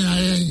ko ni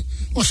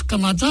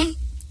oskamata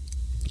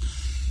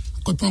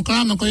ko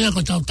programa ko ia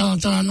ko ta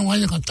no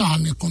ai ka ta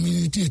me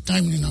community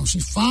time ni na si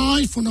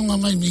fai fo no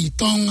mai mi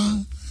Tonga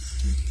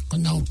ko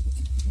na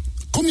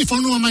komi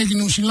whanua mai ki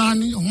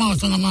Nusilani, o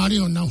maatanga maari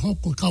o nau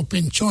hoku kau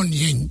pensioni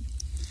hen.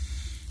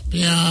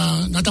 Pea,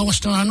 na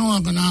tawastara noa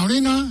ka nā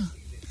orena,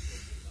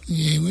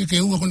 i wike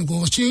ua konu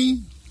kōsi,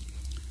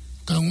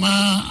 kau mā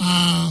a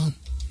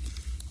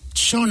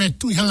sone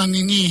tui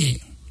halangi ngie,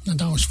 na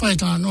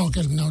tawaswhaitara noa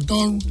kia nau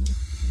tolu,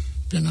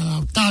 pea na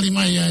tāri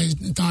mai ai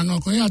tā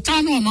noa ko ia,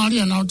 tā noa maari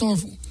a nau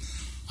tolu,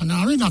 a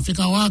nā orena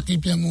whikawaki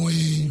pea mo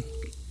i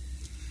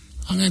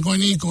ange koe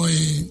ni koe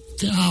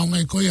te ao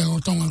mai koe o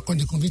Tonga koe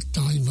ni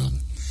kovita i wang.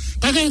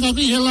 Pake ka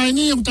ki helai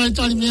ni o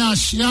taitari mea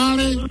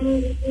siare,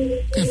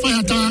 ke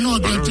whaiha tāna noa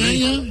kia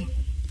teia,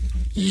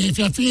 i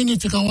whia whini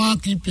te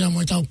kawaki pia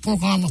mo i tau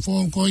programa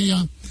fōn koe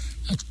ia,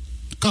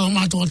 kau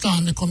mātua tā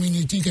me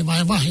community ke vai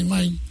wahi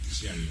mai,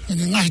 e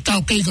ni ngahi tau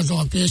keika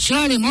toa pia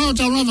siare, mao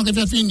tau rama ke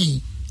whia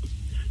whini.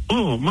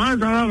 Mao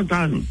tau rama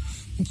tāni.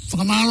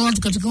 Whakamaro atu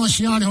ka te kua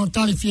siare ho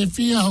tari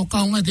whia ho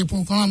kau mai ke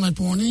programa i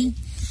pōni,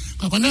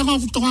 ka neka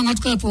toka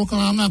ngatu kai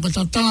programa ka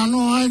tāna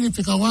noa ai ni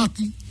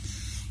whikawaki,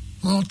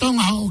 o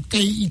Tonga o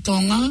kei i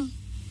Tonga,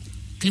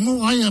 ki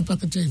mo aia pa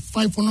ka te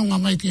whaipononga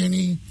mai ke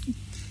ni.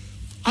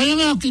 Aia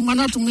ngā ki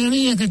manatu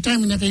meri e ke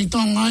taimi na ke i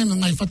Tonga ai, ma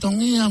ngai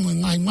whatongia, ma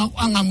ngai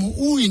Mou'i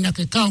Mou'i na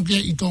ke kau kia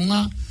i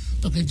Tonga,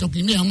 pa ke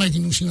toki mea mai ki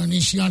nusinga ni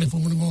siare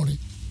whamuri mōre.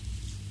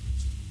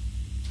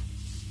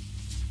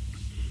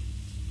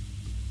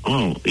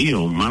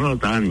 Iyo, maro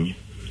tāni.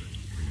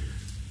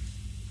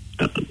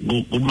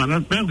 Ko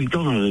manat pēo ki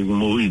Tonga,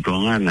 Mou'i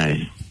Tonga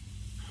nai.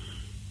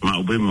 Ma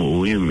upe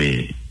Mou'i me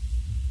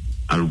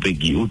alupe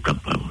ki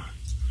utapa.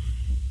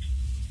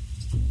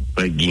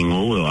 Pai ki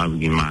ngou o api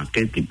ki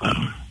maketi pa.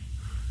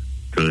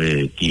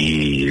 Toe ki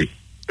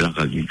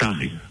laka ki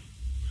tahi.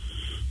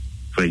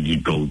 Pai ki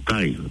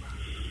tautai.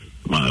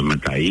 Ma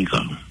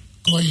taika.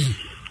 Koia.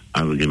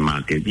 Api ki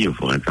maketi o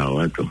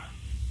whakatau ato.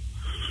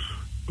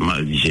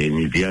 Ma ki se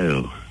ni tia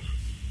o.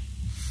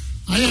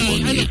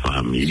 Aia,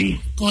 family.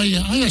 Koia,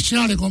 aia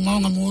siare ko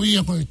maunga Mou'i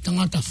ko i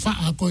tangata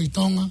whaa ko i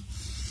Tonga.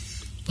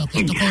 Pa ko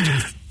to kono.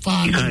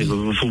 Kai ko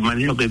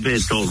fumanio ke pe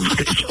to.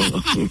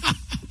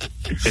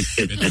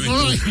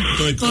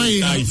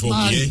 Toi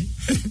fokie.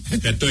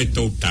 Ka toi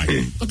toutai.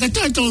 Ka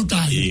toi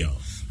toutai. Iyo.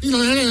 Ino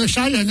ele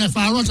sai na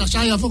faro sa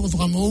sai fo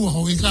ko mo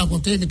ho i ka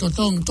ko te to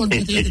tong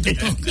te to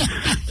tong.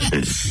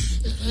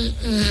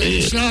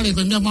 Sai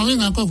ko na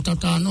mawenga ko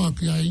ta no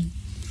ki ai.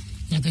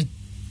 Na ke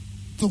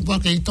tu pa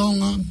ke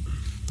Tonga.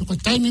 Ko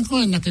timing ko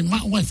na ke ma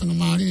wa fa na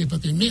mari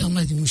pa ke me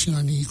mai ki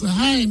nusinga ni. Ko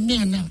hai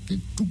me na ke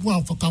tu pa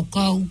fa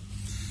kau.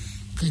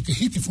 Ke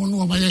hiki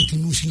whanua mai e ki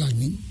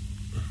Nusilani.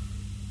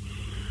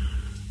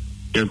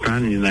 Ia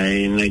tāni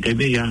nei kai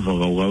pe ia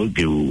whakawau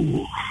ke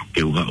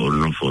uha o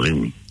nofo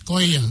heni.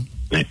 Koia.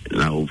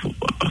 Na o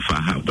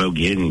whaha pau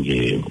ki heni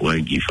ke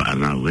wai ki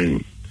whanau heni.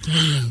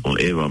 Koia. O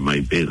ewa mai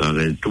pe ka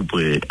le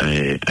tupu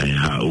e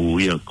hau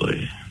ia koe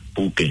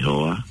puke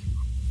hoa.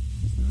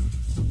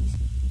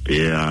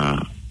 Pea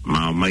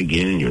mao mai ki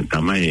heni o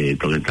tamai e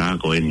toke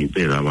tāko heni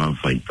pe la wā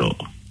whaito.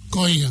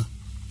 Koia.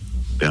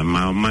 Pea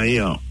mao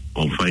mai o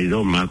o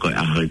whairo mako e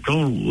ahoi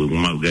tōru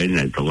mau gai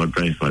nei toko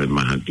tai whare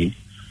mahaki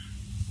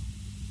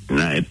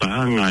na e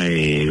paanga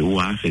e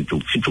uafe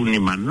tu fitu ni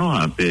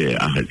manoa pe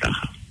ahoi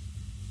taha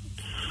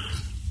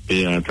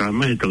pe a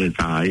tāmai toke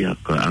tāia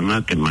ko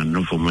anga ke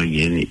manofo mai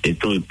geni e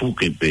toi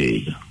puke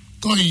pe ia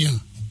Koia.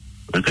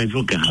 na kai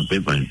fuke hape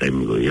pa e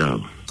taimi ko ia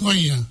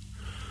Koia.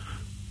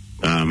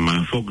 ma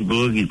foki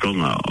pua ki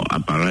tonga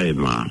apara e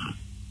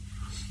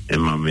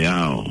ma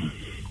meao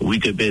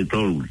wike pe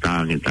tōru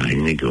tānge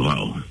tāhine ki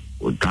wao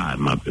o tā e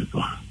mape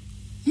pa.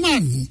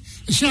 Mani,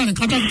 e siane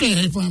katate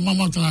hei po e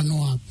mamata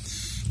noa.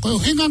 Ko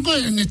hinga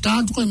koe ne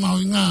tātu koe mau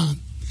inga,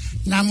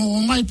 nā mo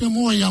mai pe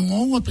mua ia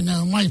moua, pe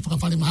nā mai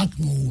whakapare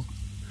mahaki moua.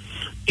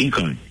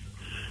 Ikai.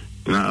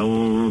 Nā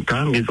o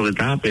tānge toke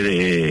tāpere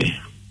e,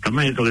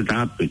 tamai toke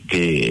tāpe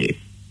ke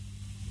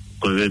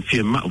koe ve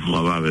fie mau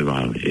whawawe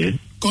wawe, e?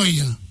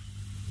 Koia.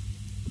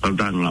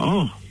 Pautanga,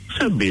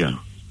 sabia,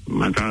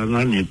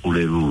 matana ni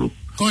pule ruru.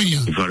 Koia.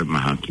 I whare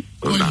mahaki.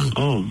 Koia.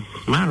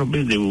 Maro pe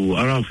te u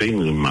ara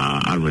whengu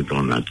ma arwe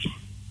tōnaki.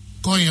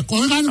 Koia, ko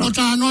ngani ko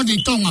tāno di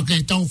tonga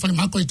ke tau whare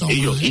mako i tonga.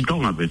 Iyo, i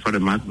tonga pe whare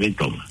mako i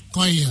tonga.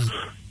 Koia.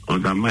 O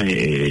ta mai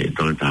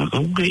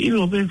Toulekeleka, ke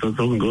ilo pe to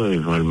tonga e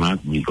whare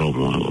mako i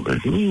tonga. O ka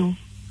sinio.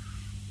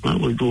 Ma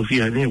ko tu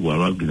fia ne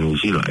wa ki no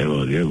sila e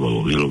wa ke wa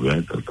ilo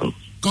pe to.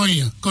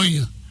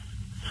 Koia.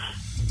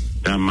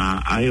 Ta ma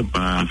ai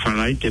pa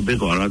wharai te pe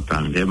ko ala ta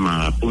te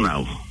ma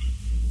punau.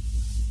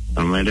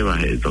 Ta mai le wa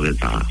he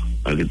Toulekeleka.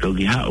 Pa ke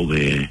toki hao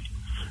ke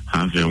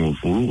hafe mo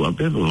furu a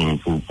pe mo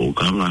furu po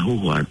ka nga hu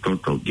a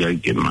toto ki ai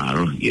ke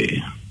maro ke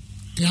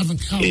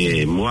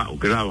moa o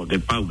ke rawa ke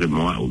pau ke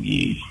moa o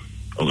ki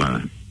o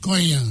ka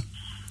koia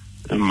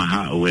ma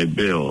ha o e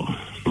beo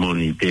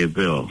moni te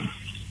beo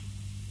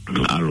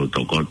alo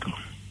tokoto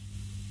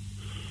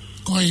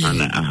koia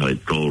ana a ho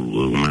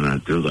toru mana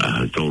tu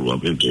a toru a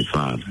pe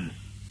fa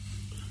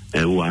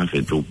e u a fe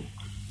tu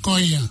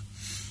koia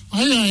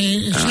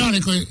ai e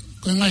sare ko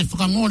ngai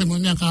whakamore mo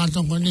mea ka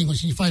atongo ningo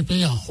si whai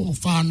pe a ho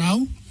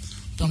whanau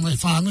ta mai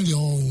family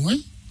o ngai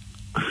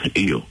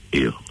iyo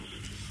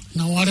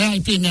na ware ai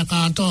pe mea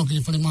ka atongo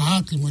ki whare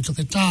mahaki mo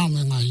toke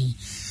tāme ngai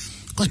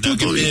ko tu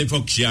ke me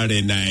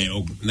foxiare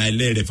nai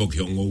lere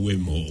foxi ngo we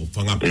mo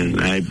fanga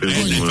nai pe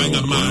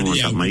fanga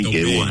mari mai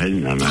ke u ha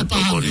na to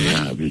ko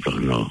ya bi to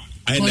no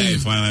ai nai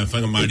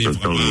fanga mari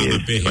fanga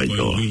pe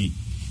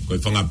ko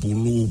fanga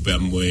pulu pe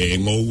mo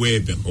ngo we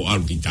pe mo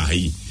al ki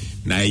tai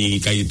nai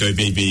kai to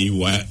baby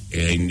wa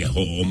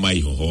ho mai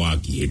ho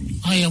aki ni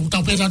ai u ta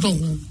pe ta to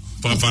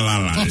fa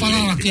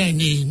ki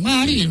ni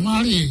mari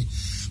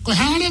ko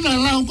hale da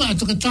la ko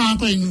to ka ta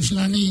ko inu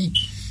silani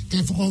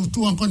ke fo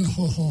tu an kon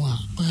ho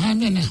ko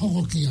hane ne ho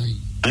ki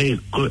ai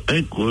ko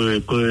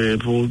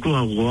fo tu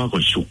an ko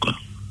suka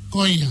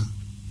ko ia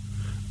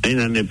ai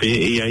na ne pe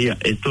ia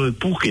e to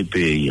pu ke pe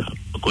ia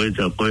ko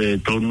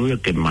to nu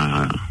ke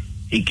ma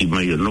iki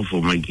mai no fo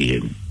mai ki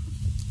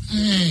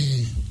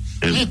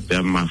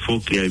e ma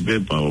foki ai be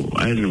pa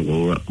ai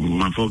no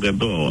ma foki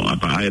bo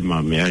apa ai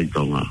ma me ai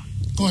tonga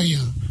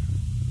koia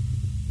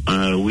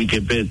we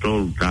ke pe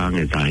to tang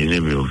e tai ne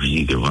me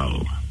ofi ke wa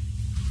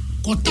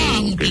ko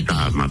tang ke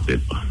ta ma pe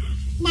pa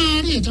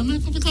mari ta me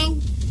ko ka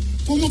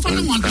ko mo fa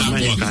na ma ta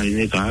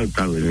ne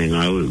ka ne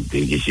nga o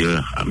te ke si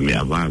a me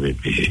ava be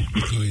pe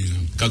koia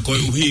ka ko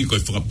uhi ko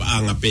fa pa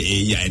anga pe e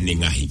ia ne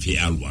nga hi pe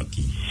alwa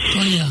ki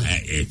koia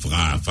e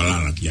fra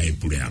fala ki ai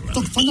pure anga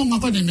to fa no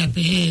ma ko ne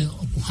pe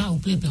ha o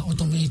pe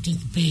automatic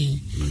pe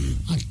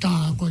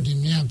ata ko de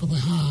me pa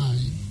ha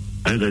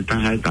ai da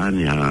ta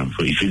ni a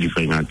fo i fili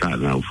fa na ta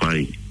na o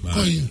fai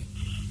koia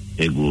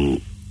e gu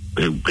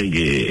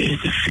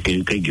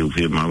ke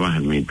fe ma va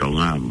mi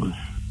tonga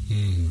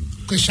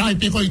ko sai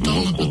pe ko i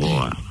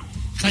tonga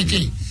kai ke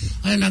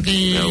ai na ke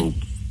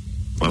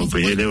pa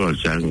pe de va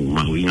sang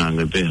ma huinga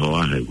nge pe ho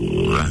a gu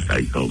la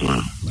tai tonga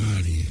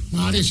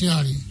mari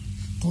siari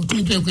ko tu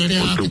pe ke re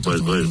a ke to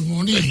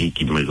mo ni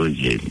ki me go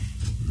je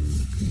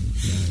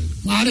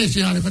mare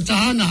se ale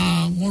patana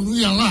monu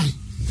ya lai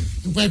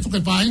pe pu ke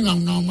pai ngam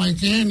na mai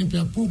ke ni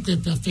pe pu ke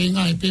pe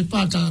fenga e pe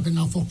pata ke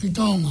na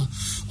fokitonga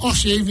o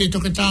se vi to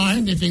ke ta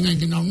ne fenga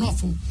ke na no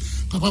fu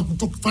ka pa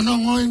pu pa no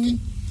ngoi ni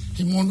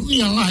e monu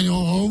ya lai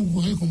o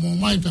ko mo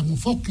mai pe mo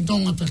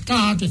fokitonga pe ta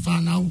te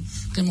fa na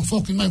ke mo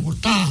foki mai ko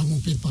ta mo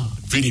pe pa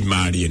fili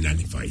mari na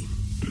ni fai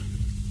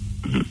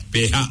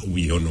pe ha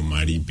wi ono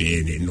mari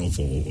pe no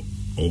fo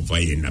o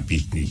fai na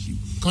business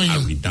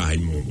ai dai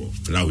mo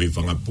flau e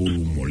fanga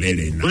pulu mo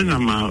lele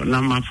na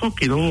ma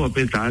foki no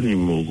pe tani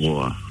mo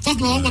go fok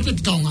no pe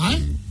tonga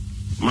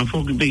ma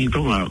foki pe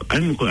tonga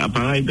an ko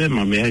apagai be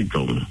ma me ai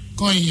tonga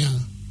koia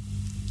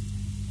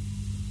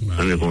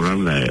ane ko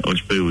na o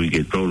spe wi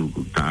ke tolu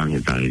tanga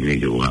tani ne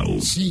ke wa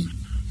si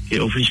ke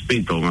office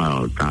pe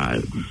tonga ta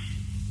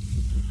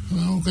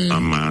okay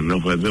ma no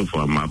fa be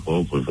fo ma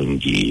po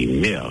ngi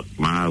me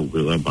ma u ke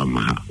ba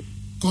ma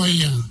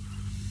koia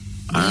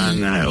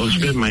ana o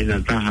spe mai na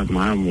ta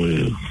ma mo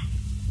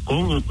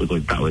ko ko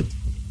ta we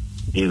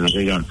ni na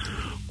ke ga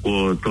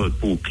ko to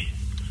puki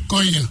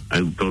koia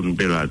ai ton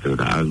bela te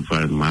da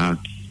fa ma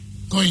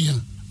koia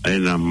ai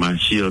na ma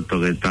si o to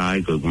ke ta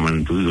ko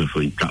man tu ko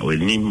foi ta we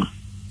ni ma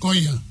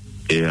koia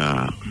e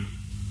a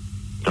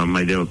ta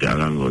mai de o ke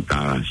ala ngo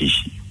ta si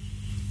si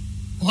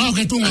wa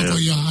ke tu ngo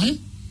koia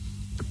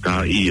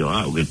ta io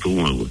o ke tu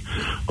ngo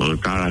o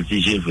ta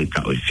si si foi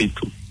ta we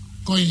fitu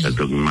koia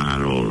to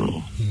ma lo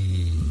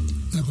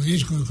ko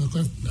isko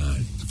ko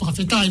fa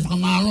fetai fa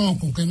malo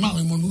ko ke ma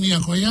mo nuia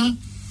ko ya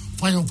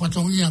fa yo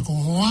patongia ko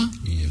hoa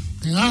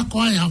ke ga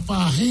ko ya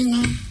pa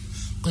hinga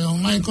ko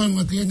mai ko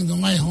mo ke ngo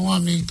mai hoa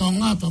mi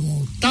tonga pa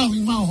mo tau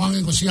i ma hoa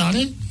ko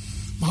siare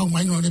ma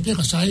mai no le pe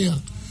ka sai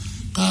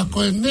ka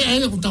ko ne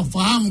ai ko ta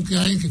fa mo ke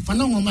ai ke fa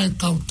no mai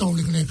ka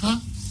Toulekeleka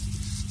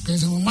ke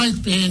so mai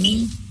pe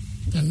ni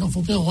ke no fo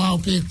pe hoa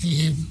pe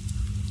ki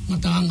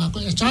matanga ko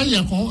sai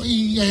ya ko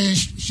i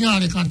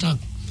siare ka ta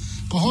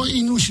ko ho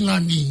inu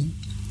silani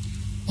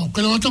o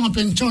ke lo tonga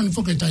pensione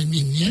fo ke tai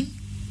mini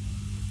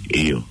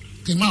io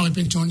ke mau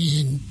pensione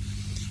hin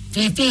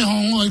fe ho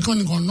ngoi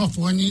kon no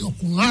fo ni o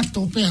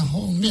kungato pe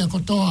ho me ko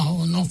to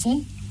ho no fo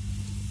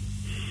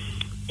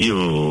io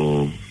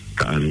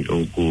tani o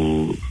ku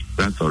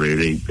tato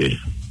Lelei pe.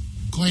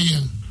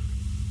 Koia.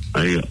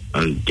 Ai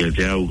ke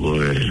te au ko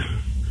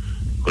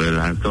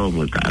la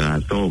toma ta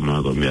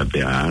toma ko me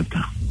pe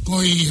ata.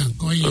 Koia.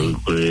 Ko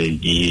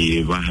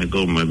ki va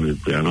ko me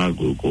pe ana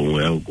ko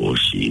ko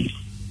si.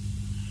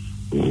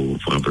 O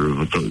fa per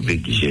to de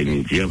ki se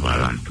ni dia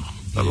barato.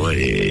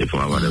 Allora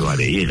fa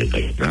vale ire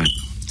kai ta.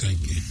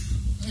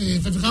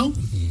 Whakakau,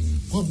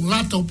 ko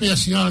lato pēr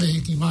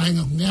siare ki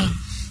maenga mea,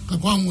 ka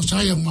kua mo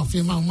saia ma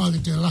whima ma ki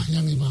te lahi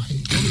angi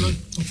mahi.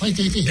 O whai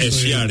keke. E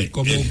siare.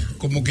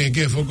 Como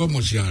keke whako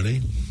mo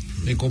siare,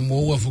 e ko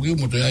moua whuki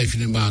mo te ai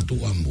whine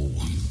mātu a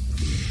moua.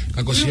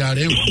 Ka ko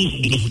siare, ko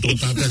futo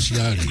tata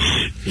siare.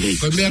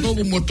 Ko mea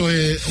ko mo to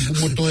e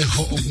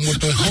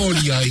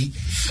hori ai,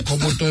 ko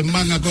mo to e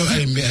manga ko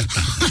ai mea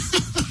ta.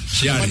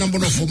 Siare. Mana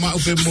mono fuma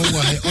upe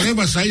moua he, ore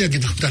masaya ki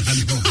tata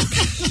no.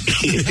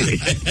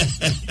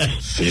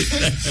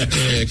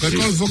 Ko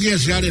fogia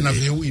siare na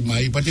feu I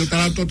mai, pati o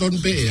tala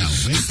toton pe e au,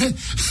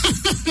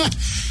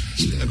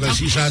 Ko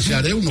si sa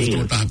siare uno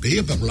sto ta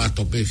pe pa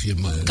lato pe fie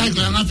ma. Kai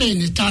ko na pe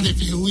ni tale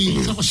feu I,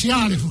 ko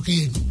siare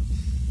foki.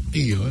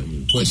 Io,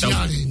 ko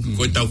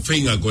tau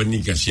whenga ko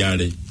ni ka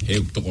siare, he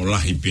toko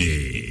lahi pe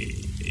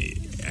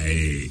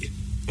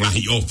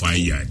ngahi ofa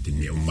ia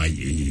tene o mai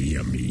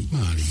ia mi.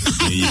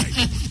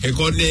 He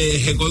ko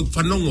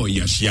whanongo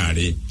ia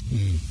siare.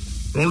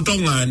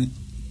 Rontonga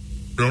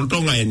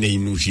e nei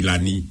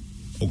nusilani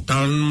o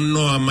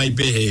tano mai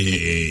pe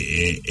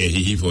e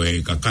hifo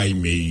e kakai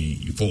me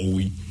fo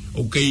ui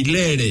o kei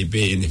lere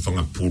pe ne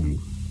whanga pulu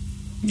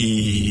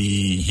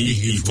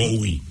I fo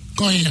ui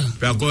Koia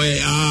pea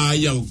koe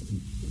ia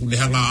ne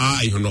hanga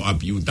ai hono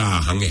api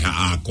uta hangeha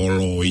a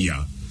kolo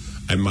ia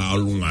ai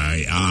maalunga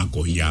a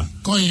ko ia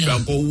pea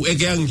ko e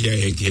ke angia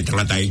e ke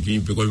tangata I ki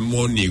pe koe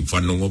moni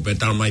whanongo pe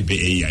tal mai pe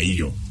e ia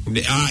iyo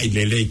ne I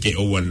Lelei ke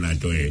owana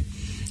to e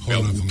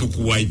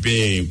tuku ai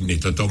pe ne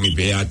totongi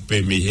pe at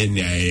pe me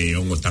hene e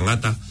ongo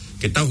tangata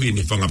ke tau hi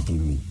ne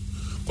whangapulu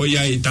ko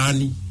ia I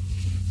tani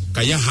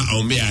ka ia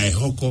hao mea e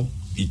hoko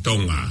I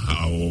Tonga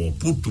hao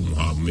putu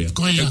hao mea e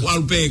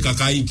kualu pe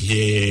kakai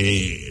ke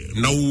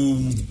nau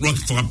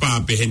roki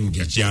whakapaa pe hene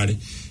kia siare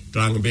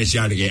tranga pe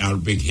siare ke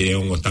alu pe ke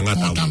ongo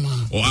tangata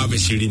o ave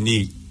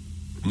sirini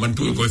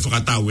mantu ko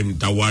whakatau ni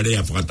taware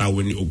a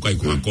whakatau ni o kai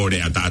kua kore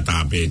ata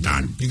pe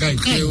tan. Ikai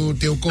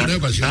te o kore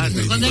ba si.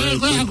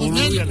 Ko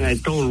ngai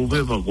tolu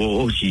be ba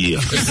ko o si.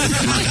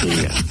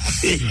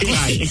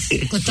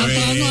 Ko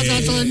tata no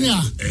tata ni.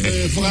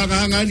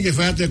 Whakanga ni ke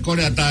whate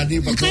kore ata ni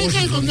ba ko.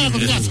 Kai ko ngai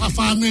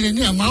family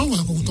ni mau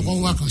ko to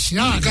ko wa ko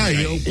sia.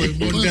 Kai o ko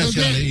mo te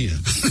sia ia.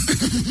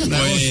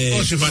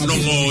 O se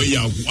whanongo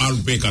ia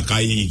alpe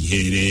kakai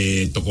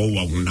he toko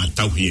wa na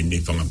tauhi ne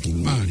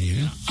whangapulu.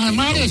 Ai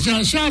mare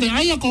siare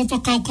ai ko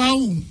pa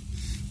kau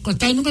ko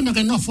tai nunga na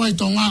no foi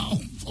tonga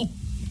o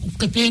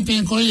ke pepe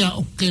ko ia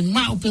o ke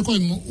ma o pe ko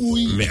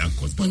Mou'i me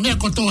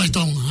ko to ai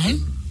tonga ai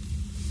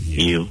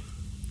io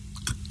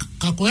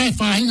ka ko e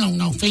fa hinga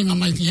na fenga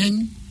mai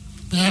tien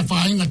pe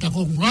fa hinga ta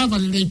ko grava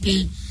le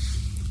pe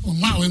o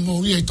ma o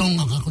Mou'i ai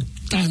tonga ko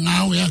ta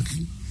na o ya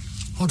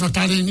ho to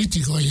tare ni ti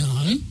ko ia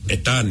ai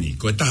etani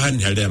ko tahan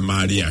hele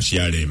maria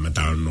siare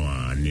matano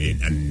ani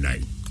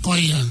nai ko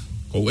ia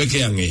ko e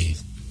ke ange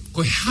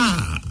ko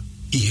ha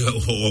I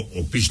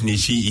o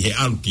business I he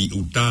alki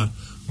uta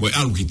mo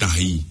alki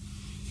tahi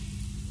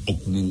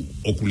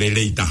oku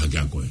Lelei taha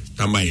kia koe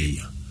tamai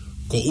ia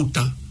ko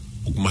uta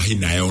oku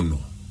mahina e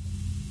ono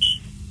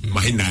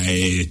mahina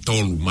e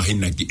tolu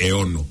mahina ki e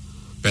ono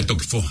pe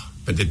toki foha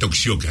pe te toki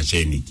sio kia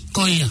seniki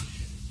ko ia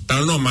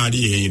tano no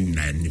maari e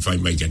ina ni whai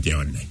mai kia te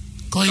onai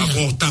ko ia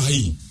ko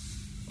tahi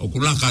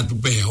oku laka tu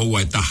pehe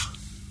hoa e taha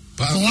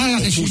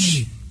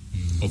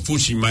o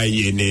fusi mai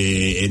ene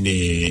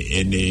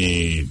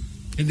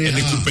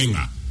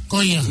kupenga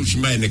koia fusi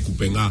mai ene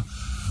kupenga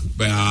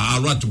pe a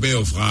ratu be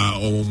o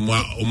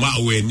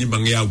Mou'i ni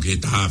mangi au ke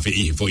ta fe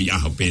I foi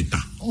a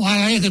peta o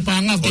ai ke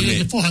panga pe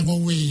ke foha go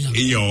we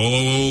io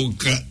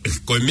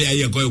ko me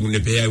ai ko un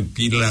pe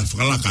ki la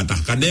fala kata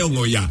kaneo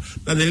ngo ya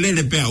na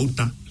lele pe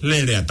auta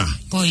lele ata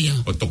koia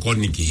o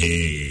tokoni ki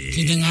he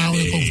ki denga o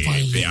ko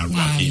fai pe a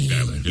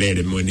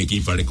lele mo ni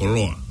ki fare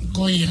koloa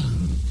koia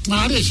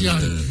mare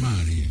siare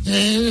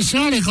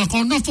siare ka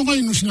kono fonga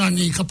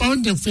inusinani ka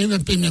paunde feve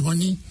pe me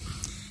goni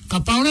ka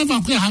paure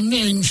va ke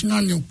hanne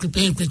inusinani ke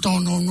pe ke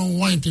tono no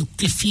wai pe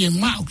ke fie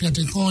ma o ke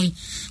te koi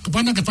ka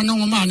pana ke pana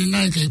ma ni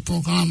nai ke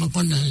programa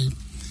pana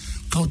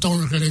ka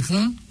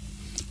Toulekeleka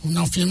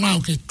una fie ma o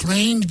ke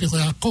train pe ko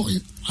ko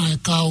ai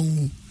ka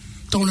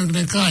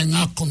Toulekeleka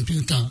na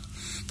computer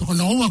to ko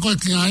no wa ko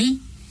ki ai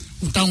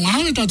uta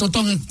ngale ta to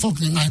tonga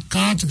foki ngai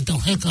ka te to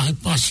heka ai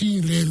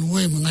pasi le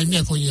lue ngai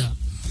me ko ia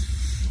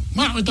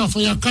ma o to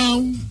foi a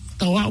kau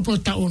ta wa o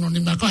ta ono ni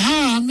ma ka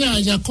ha me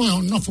ya ko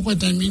no fo ko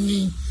ta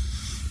mini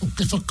o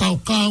ke fa kau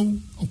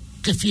o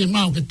ke fie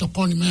ma o ke to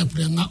ko ni me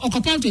pre nga o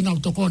ka pa te na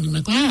to ko ni me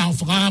ka ha o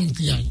fa am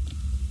ki ai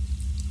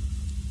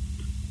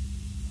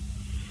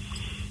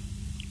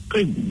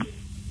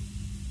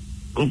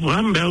ko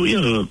am ba ia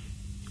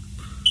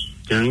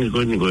yang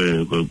ko ni ko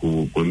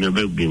me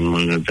ba bin ma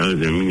ta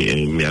de mi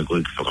me ko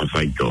fa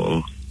fa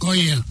to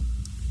Koia.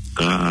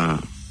 Ka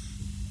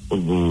o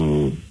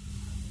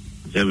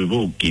ya me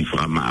vou ki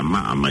fa ma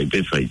mai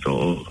pe fai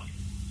to.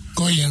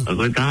 Koia.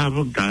 Ko ta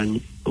bo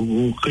tan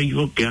o kai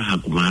vo ke ha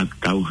ku ma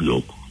ta u yo.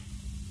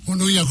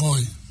 Ono ia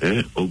koi.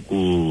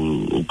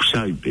 O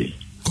sai pe.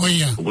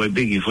 Koia. O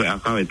be ki foi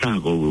aka ta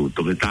ko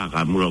to ke ta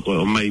ka mu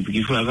ko o mai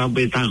ki foi aka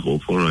be ta ko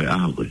fo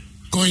a ko.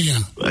 Koia.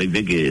 Ai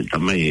be ke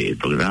tamai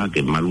to ra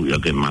ke malu ya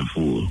ke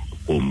mafu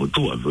ko mo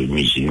tu a foi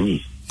mi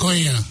sini.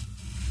 Koia.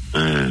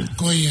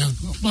 Koia.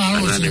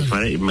 Ana ne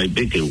fai mai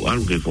be ke o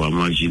algo que fo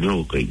ma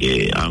sino ke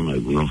ama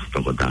no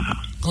to ko ta.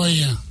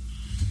 Koia.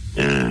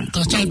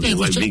 Ka sai pe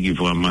ko be ki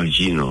fo ma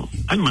sino.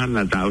 Ai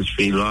mana ta o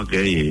sfilo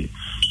ke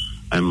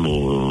ai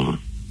mo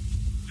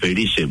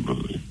felice mo.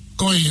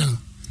 Koia.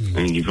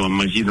 Ngi fo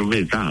ma sino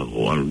be ta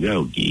o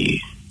algo ki.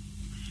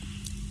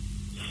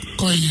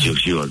 Koia. Yo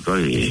si o to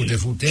Fute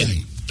fute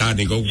ai.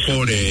 Tani ko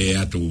kore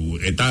atu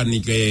e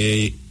tani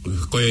ke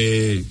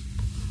koe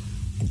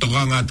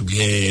Tongan atu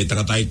ke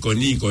takatai ko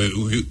ni ko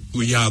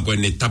uia ko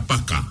ne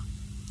tapaka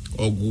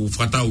o ku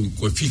fatau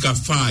ko fika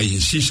fai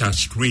Sisa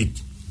Street.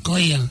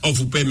 Koia. O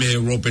fu pe me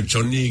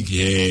Robertsoni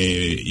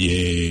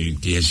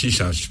ke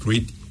Sisa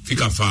Street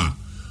fika fa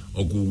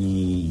o ku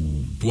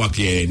tua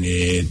ke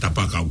ne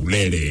tapaka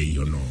ulere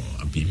yo no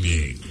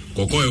apipe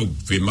ko ko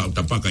fe ma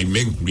tapaka I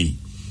Menkuri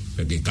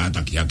ke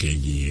kata ki ake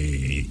ki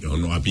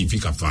ono api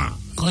fika fa.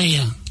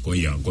 Koia.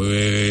 Koia ko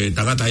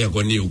takata ya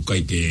ko ni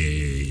ukai ke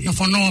Na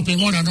fono pe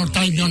mora no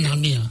tai dona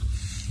mia.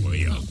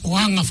 Koia. O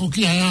anga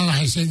foki ala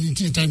he se ni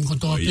tai ko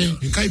to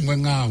pe. Kai mo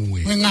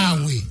ngawe.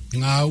 Ngawe.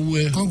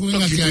 Ngawe. Ko ku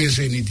nga ki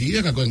se ni ti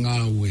ka ko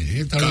ngawe.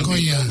 E tala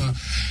Koia.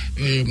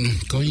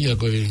 Koia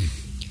ko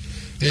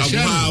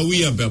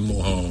Ngawe pe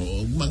mo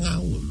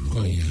ngawe.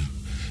 Koia.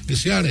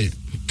 Desiare.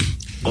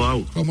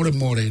 Wow. Como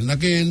more. Na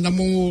ke na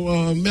mo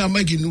me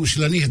mai ki nu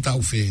silani he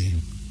tau fe.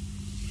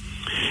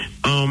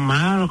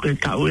 Ma ke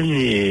ta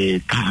ni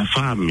ta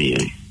fa mi.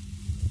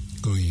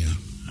 Koia.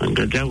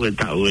 Anga ta we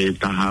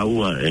ta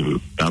haua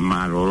ta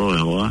maroro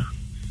ho.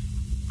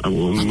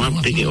 Awu ma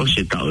te ke o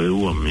se ta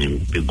u me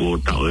pe go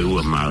ta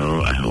u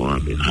maroro ho.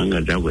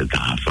 Anga ta we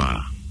ta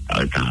fa.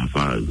 Ta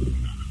fa.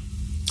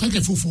 Ke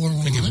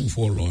fufolo. Ke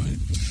fufolo.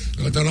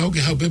 Ko tala ke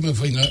hau pe me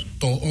fainga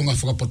to onga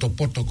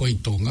whakapoto ko I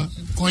Tonga.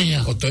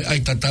 Koia. O toi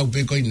ai tatau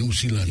pe ko I New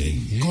Zealand.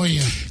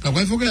 Koia. Ka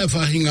koe whaka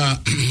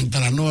whahinga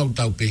tala noa u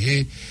tau pe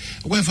he.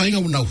 Koe whahinga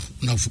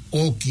na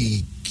o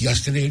ki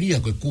Australia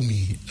koe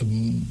kumi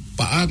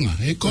paanga.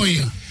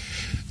 Koia.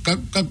 Ka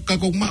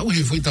ko mau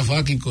he whaita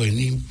whaki koe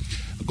ni.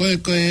 Koe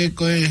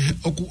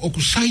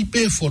oku sai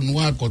pe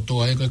whanua ko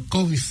toa e koe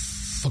kovi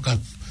whaka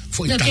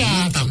whaita.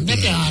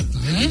 Neke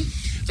ata.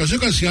 Ka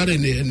seka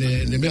siare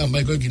ne mea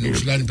mai koe ki New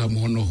Zealand pa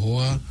mohono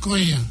hoa.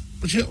 Koia.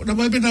 Na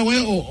mai pena we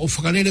o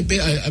whakanere pe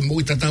a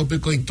Mou'i tatau pe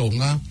koe I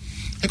Tonga.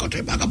 E ko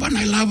te maka pana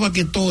I lava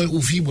ke toe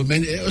ufibo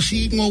men o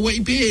si ngowe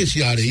I pe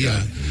siare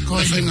ia.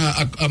 Koia. Whainga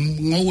a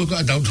ngowe ko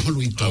a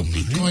tautolu I Tonga.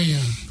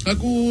 Koia.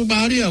 Aku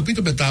maari au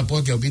pito pe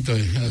tapoa ke au pito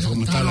e.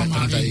 Whakamatala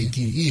tata I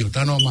ki iyo.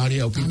 Tano maari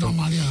au pito. Tano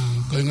maari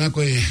au. Koe ngā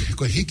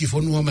koe hiki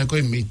whanua mai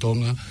koe mi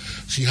Tonga.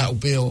 Si hau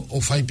pe o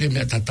whai pe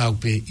mea tatau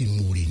pe I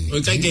Murini. O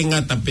kai ke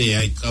ngata pe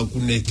ai au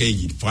kune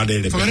kei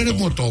wharere pe. Whakarere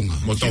mo Tonga.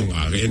 Mo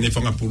Tonga. E ne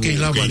whangapuru kei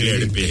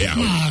lere pe he au.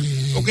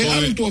 O ke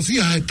alu tua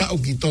fia he tau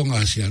ki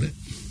Tonga siare.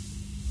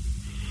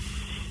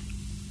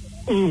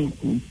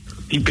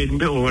 I pe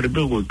o wale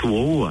pe ko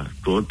tua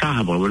to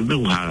taha pa wale pe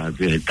ko hala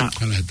te he ta.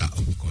 Hala he tau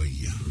ko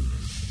ia.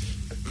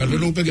 Ka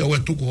leno pe ke aue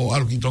tuku ho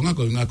alu ki Tonga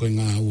koe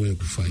ngā ue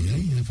ku whai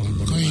ai.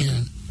 Ko ia.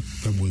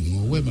 Pa mui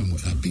ngoe ma mui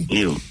api.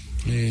 Iyo.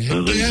 I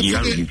alu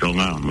ki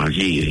Tonga ma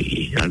si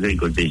ade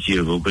ko te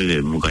sio ko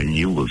pe mo ka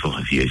niu ko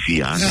whaka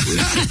fia.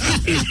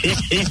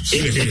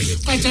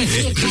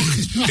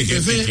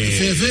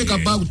 Fe ka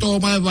pau tō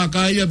mai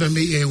waka ia pe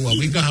mi e ua.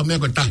 Wika ha mea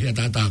ko tahi a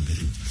tātāpe.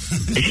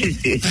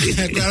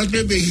 Kaya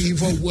te be hi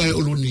fo ue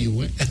ulu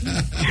niu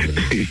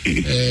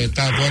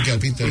tā poa ke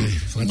apita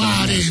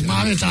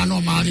Maare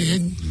tāno maare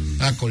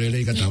Ako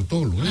lelei ka tau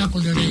tolu Ako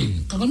lelei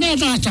Kako mea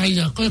tā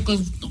chaia Koe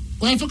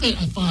whaka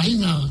a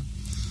pāhinga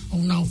O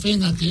nau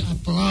whenga ki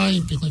apply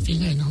Pe koe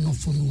whenga e nau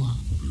whunua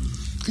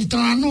Ki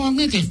tā noa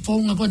me ke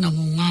whaunga koe na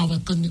ngāwe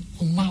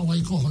O māua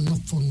I koho no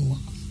whunua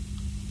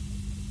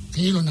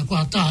Ke ilo na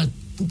kua tā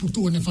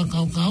Puputua ne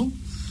whakaukau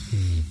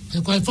E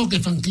koe whoke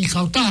whanki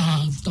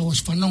kautaha, tau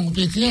os whanongo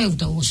pe ke au,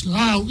 tau os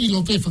lau,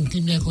 ilo pe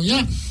whanki mea ko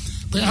ia.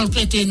 Koe au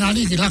pe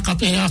tēnari ki laka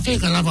pe a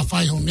wheka lava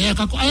whai ho mea.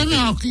 Kako aia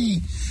mea au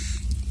ki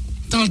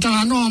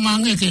tala noa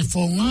mange ke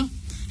whonga,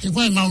 e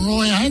koe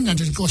mauroe a hena,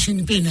 te ko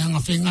sini pe ne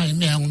anga whenga e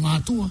mea o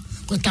mātua.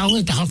 Koe tau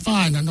e taha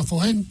whae na no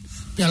whohen,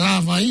 pe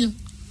lava ia.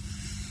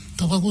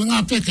 Kako koe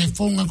ngā pe ke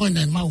whonga koe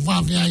nei mau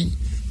wāpe ai,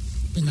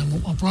 pe na mo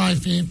apply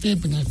pe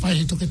na whai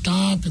he toke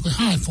tā, pe koe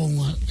hae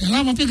whonga. E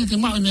lava pe ke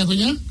mau e mea ko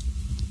ia.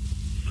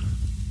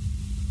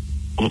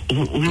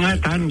 Unga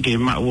tan ke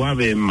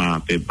mauawe ma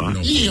pepa.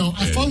 Iyo,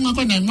 a whaunga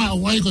koe nei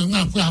mauai koe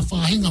ngā koe a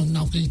whahinga o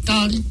nau ke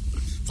Itali.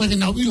 Whai ke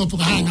nau ilo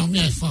puka hae nau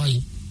mea e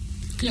whai.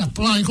 Ke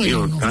apply koe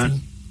nau nofu.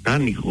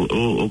 Tani,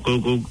 o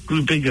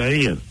kui pega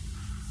ia.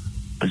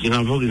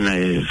 Asinga foki na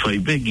fai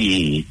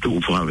peki tu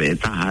whawe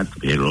taha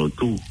e lo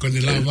tu.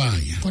 Kone la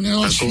vai. Kone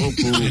osi.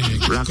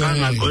 Ako la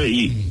kanga koe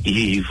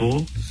i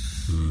fo.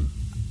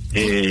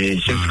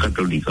 Chef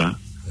Katolika.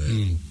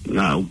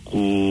 Na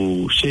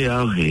uku se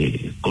au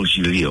he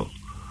kosilio.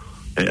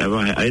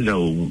 Ai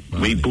rau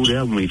mei pure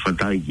au mei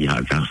whatai ki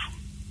hata.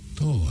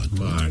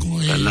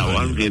 Na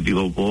walu ke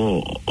piko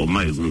po o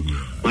mai.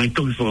 Mai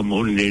toki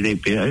whakamori nere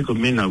pe ai ko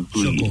mena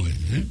ukui.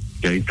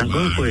 Kaya itako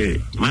koe,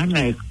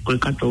 mana koe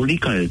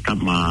Katolika e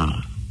tama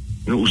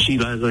no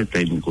usila koe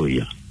taimi koe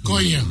ia.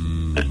 Koe ia.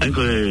 Ai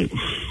koe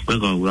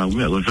rau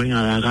mea koe whainga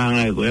la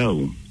kanga e koe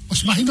au.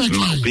 Os mahina ki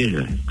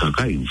ai.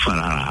 Kakai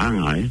wharara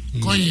anga e.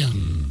 Koe ia.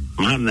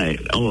 Mana e,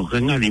 ka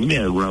ngari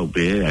mea rau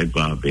pe ai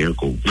pa pe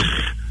ko.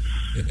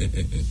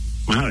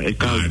 Mana e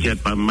kau kia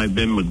pa mai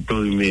bema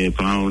toi me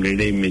pao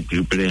lelei me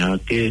tiupere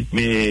hake,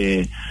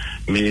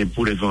 me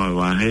pure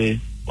whakawahe.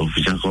 O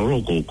fisa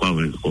koro ko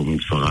kwawe ko mi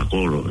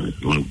whakakoro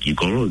ma ki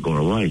koro i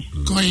koro wai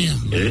koia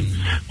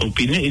o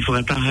pine i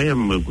whakatahaya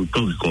ma ku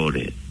toki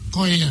kore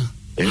koia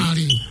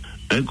ari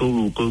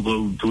ko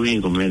tui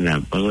ko mena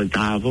pago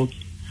taha poki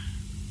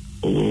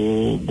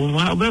o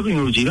wa ba ki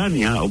no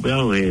jirani ha o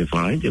ba e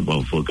whaai te ba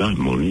whaka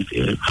moni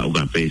hau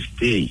ka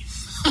pestei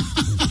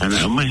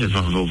ana mai he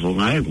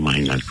whakafonga e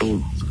mai na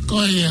tōru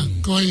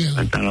koia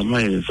atala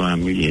mai he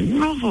familie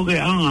no whake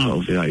anga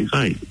o whia i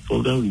kai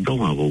whaka i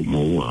tonga ko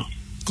moua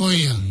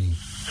koia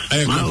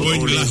ai ko koe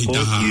lahi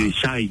taha i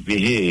sai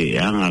pehe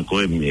anga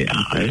koe me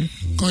ai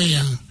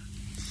koia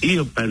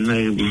io pana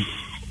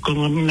ko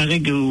mina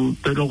ke ku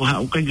te lo ha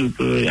ka ku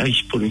te ai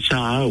sponsor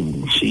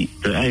au si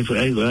te ai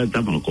go ta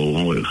ma ko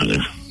ngo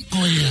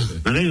koia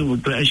na le ku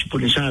te ai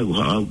sponsor go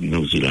ha ku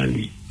no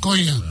silani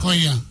koia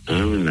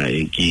na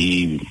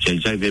ki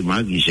sai be ma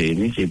ki se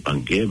ni se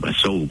panke ba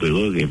so pe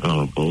go ke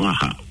pa po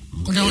ha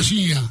ko le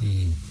osia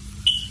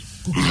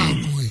ko ka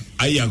koe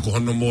ai a ko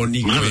no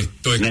moni koe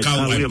to e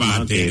kau e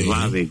pate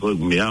va ve ko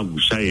me a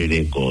usai le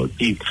ko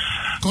ti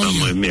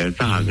mo me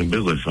ta ke be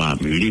ko fa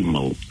mi li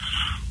mo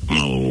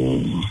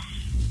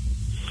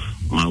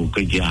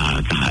ke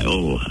ya ta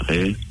o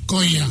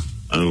koia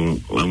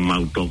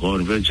mau to ko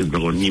ve se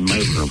to ni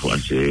mai no po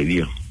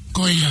seria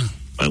koia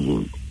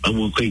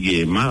abu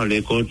ke ma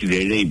le ko ti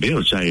le be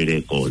o sai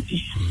le ko ti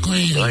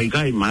koia ai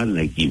kai ma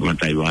na ki ma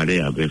tai va re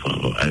a be fa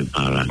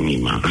para ni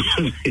ma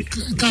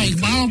kai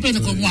ma pe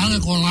ko ma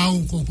ko lau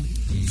ko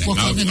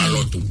ka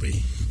lotu pe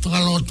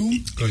lotu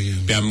koia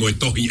pe mo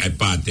tohi ai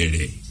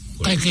patere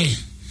kai ke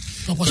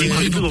ko si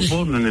ma to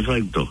po na ne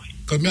fai to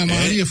ko me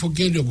amari e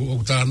fokelio o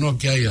ta no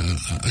ke ai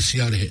a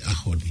siare a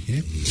honi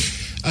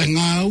ai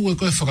nga u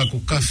ko fa ko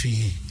kafi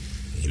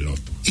i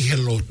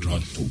lotu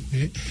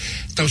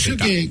tau se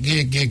ke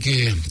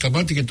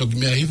kabati ke toki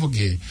mea hifo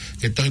ke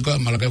toi koa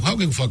malakai hau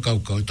ke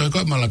whakaukau toi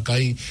koa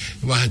malakai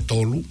wahe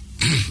tolu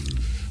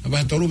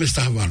wahe tolu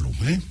vesta havalu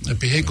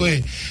pe he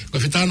koe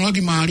whetano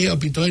aki maaria o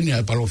pitoeni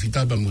a palo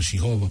fitaba mo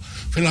Sihova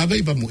whelawe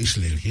ipa mo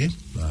Israeli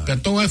pe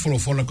toa e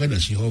wholofola koe na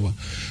Sihova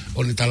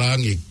o ni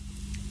talaangi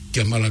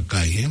ke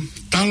malakai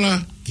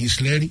tala ki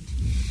Israeli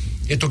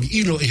e toki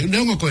ilo e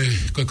neonga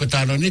koe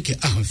tāno ne ke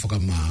aho e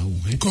whakamau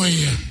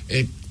koia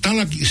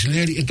tala ki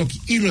Israeli e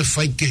toki ilo e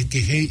whai ke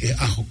hei e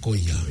aho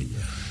koia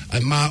ai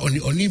maa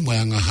oni mo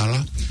anga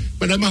hala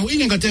pena mahu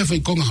inga ka te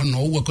whai konga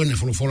hano ua koe ne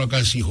wholofola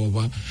ka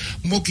Sihova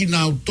mo ki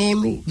nau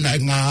tolu na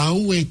ngā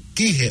au e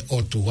kihe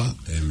otua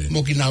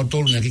mo ki nau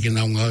tolu na ki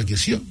nau ngā au e ke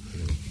sio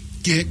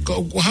ke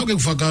ko hau ke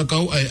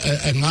whakakau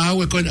e ngā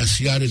au e koe na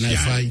siare na e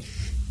whai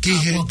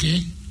kihe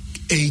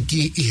e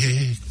ki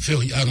ihe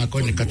wheo i anga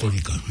koe ne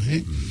Katolika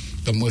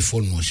ka moe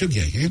whono sio ki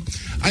ai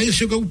ai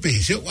sio ka upe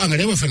sio anga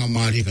rewa whenga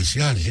maari ka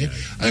siare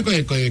ai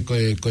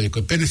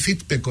koe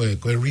benefit pe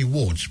koe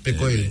rewards pe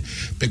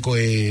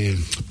koe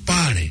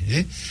pare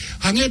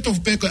hange tofu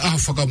pe koe aho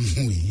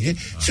whakamui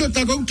sio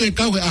ta kau te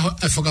kau e aho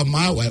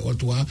whakamau ai o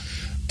tua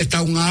e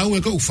tau ngau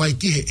e kau whai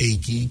ki he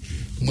eiki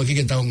mo ki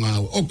ke tau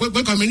ngau o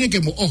koe ka mene ke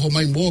mo oho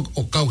mai mo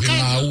o kau he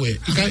ngau e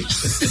ikai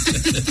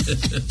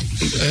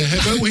he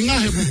koe uhinga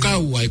he mu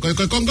kau ai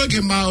koe kongo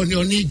ke mao ni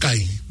oni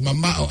kai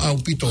mama au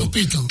pito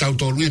tau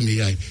tolu e mi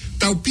ai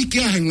tau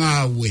piki a he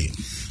ngau e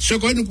so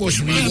koe nu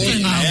posu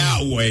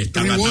ue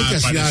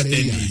tangata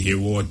palestini he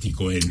woti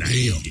koe na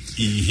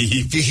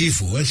ki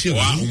hifu sio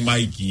wa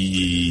umai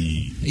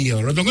ki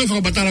iyo lo tongo e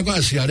whakapatara koe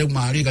asiare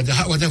umari ka te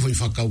hawa te fui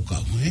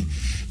whakaukau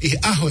i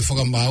aho e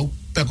whakamau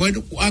pe koe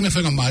anga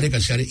whakamare ka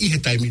siare i he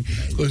taimi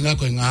koe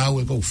ngā au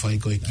e kou whai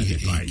koe ki he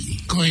eiki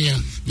koia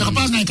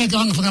nakapana i kai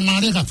anga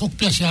whakamare ka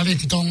whukpea siare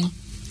ki tonga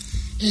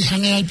e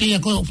hange ai pia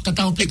koe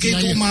tatau pe ki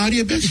ai ke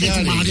maari pe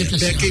siare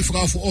pe ke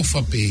whakafu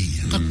ofa pe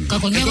ka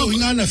koe koe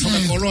ngana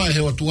whakakoloa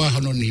he o tua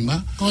hano nima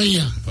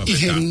koia i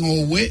he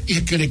ngowe i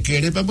he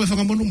kere pe koe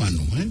whakamonu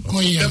manu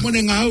koia pe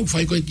mone ngā au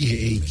whai koe ki he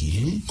eiki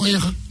koia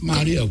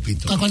maari au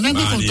pito ka koe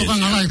nega koe toka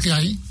ngalai ki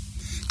ai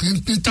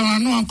ke tawa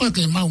noa koe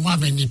ke mau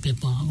mawe ni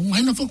pepa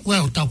umaina fuku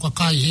eo tau ka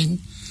kai hen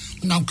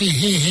nau ke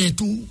he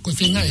tu koe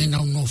whenga e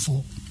nau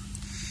nofo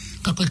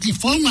ka koe ki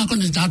whonga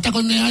koe ni tata koe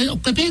ne ai o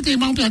ke pe ke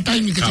mau pia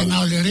taimi ke te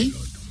ngau lere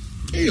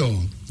iyo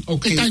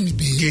Okay.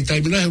 Ke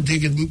taimi la te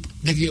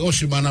ke o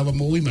se mana wa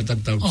Mou'i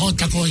matata. Oh,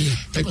 takoia.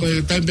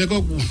 Takoia taimi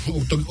ko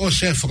o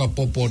se fa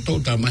popo to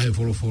ta ma he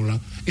fola.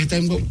 E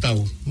taimi ko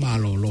tau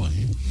malo lo.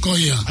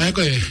 Koia. Ai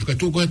ko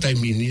tu ko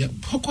taimi ni.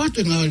 Ko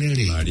te nga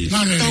le.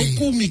 Tau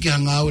kumi ke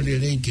nga o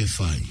le ke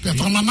fai. Pe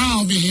pa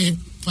mama o bi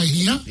fai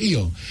hia.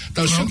 Io.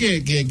 Tau so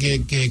ke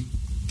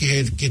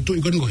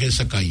tu ko ngo he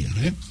sakaia,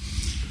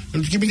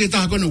 Ki mi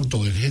ta ko no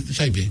to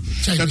sai be.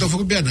 Ta to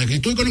fo be na ke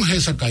tu ko no he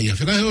sakaia.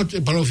 Fika he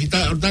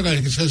palofita ortaga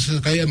ke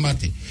sakaia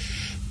mate.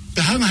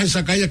 Te hanga he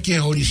sakaia ki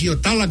ho risio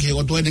tala ke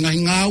o to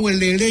nga o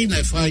Lelei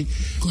na fai.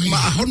 Ma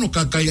hono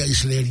kakaia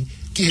isleri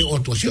ki o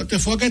to sio te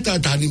fo ka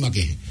ta ni ma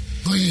ke.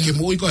 Ke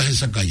Mou'i ko he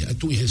sakaia,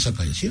 tu he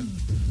sakaia sia.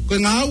 Ko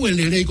nga o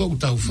Lelei ko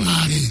ta fa.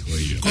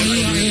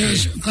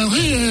 Ko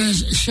he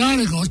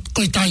share ko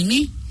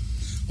taimi.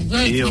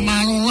 Ko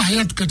malo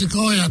hayat ka te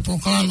ko ya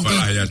proklamo ko.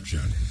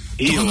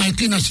 Io ma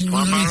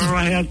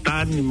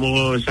tani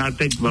mo sa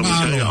te ma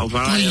o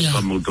va ya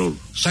pamuto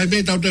sai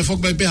be ta te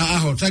fok be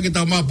aho sai ke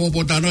ta ma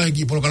popo ta no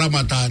ki programa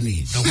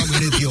tani ta ko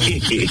me tio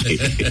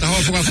ta ho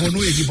fok fo no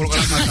ki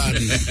programa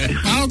tani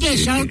pa be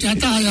sa ta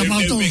ta ya ma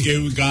to ke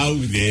gau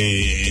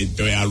de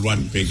to ya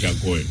luan pe ka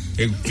ko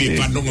e pe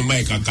pa no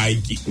mai ka kai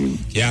ki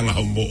ya nga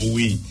ho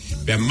Mou'i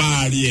pe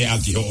mari e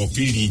aki ho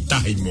fili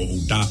tai mo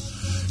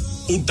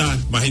uta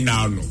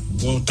mahina no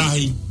o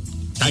tai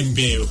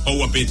be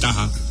o pe ta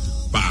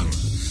bang.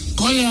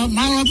 Koia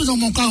maua pito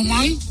mo kau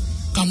mai,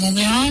 ka mo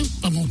mea,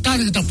 pa mo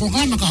tari ki ta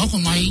programa ka hoko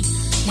mai,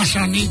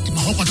 masani ki ma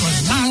hoko toi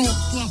mao.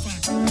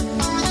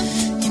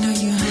 You know,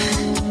 you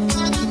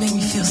make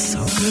me feel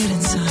so good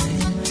inside.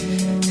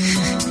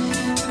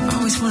 I've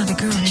always wanted a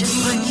girl just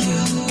like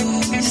you.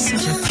 You're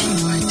such a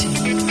purity,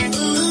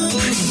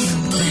 pretty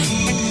young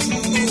thing.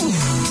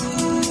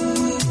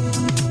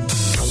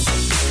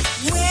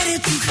 Where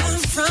did you come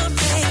from,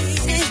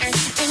 baby?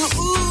 And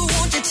ooh,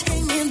 won't you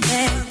take me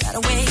there right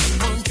away?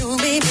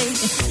 Baby,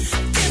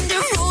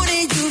 tenderoni,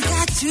 you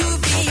got to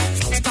be.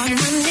 Spark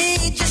my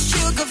need, just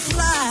sugar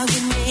fly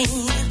with me.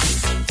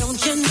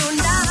 Don't you know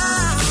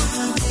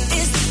now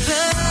is the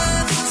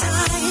perfect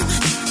time?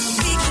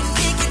 We can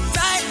make it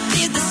right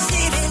in the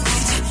city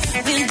lights.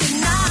 When the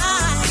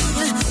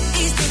night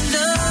is the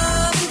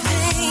loving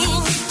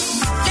thing.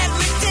 Let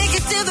me take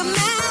it to the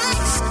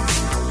max.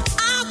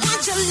 I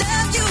want to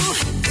love you,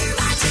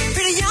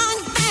 pretty young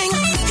thing.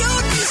 You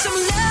need some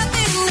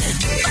loving,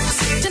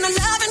 and a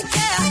loving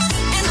care.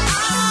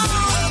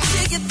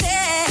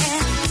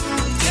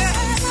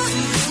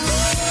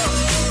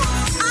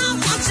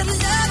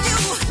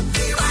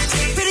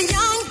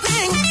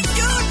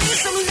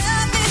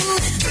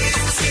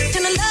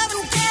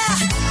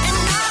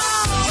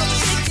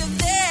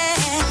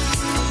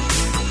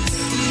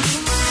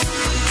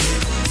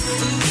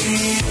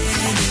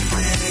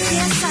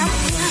 Yes, I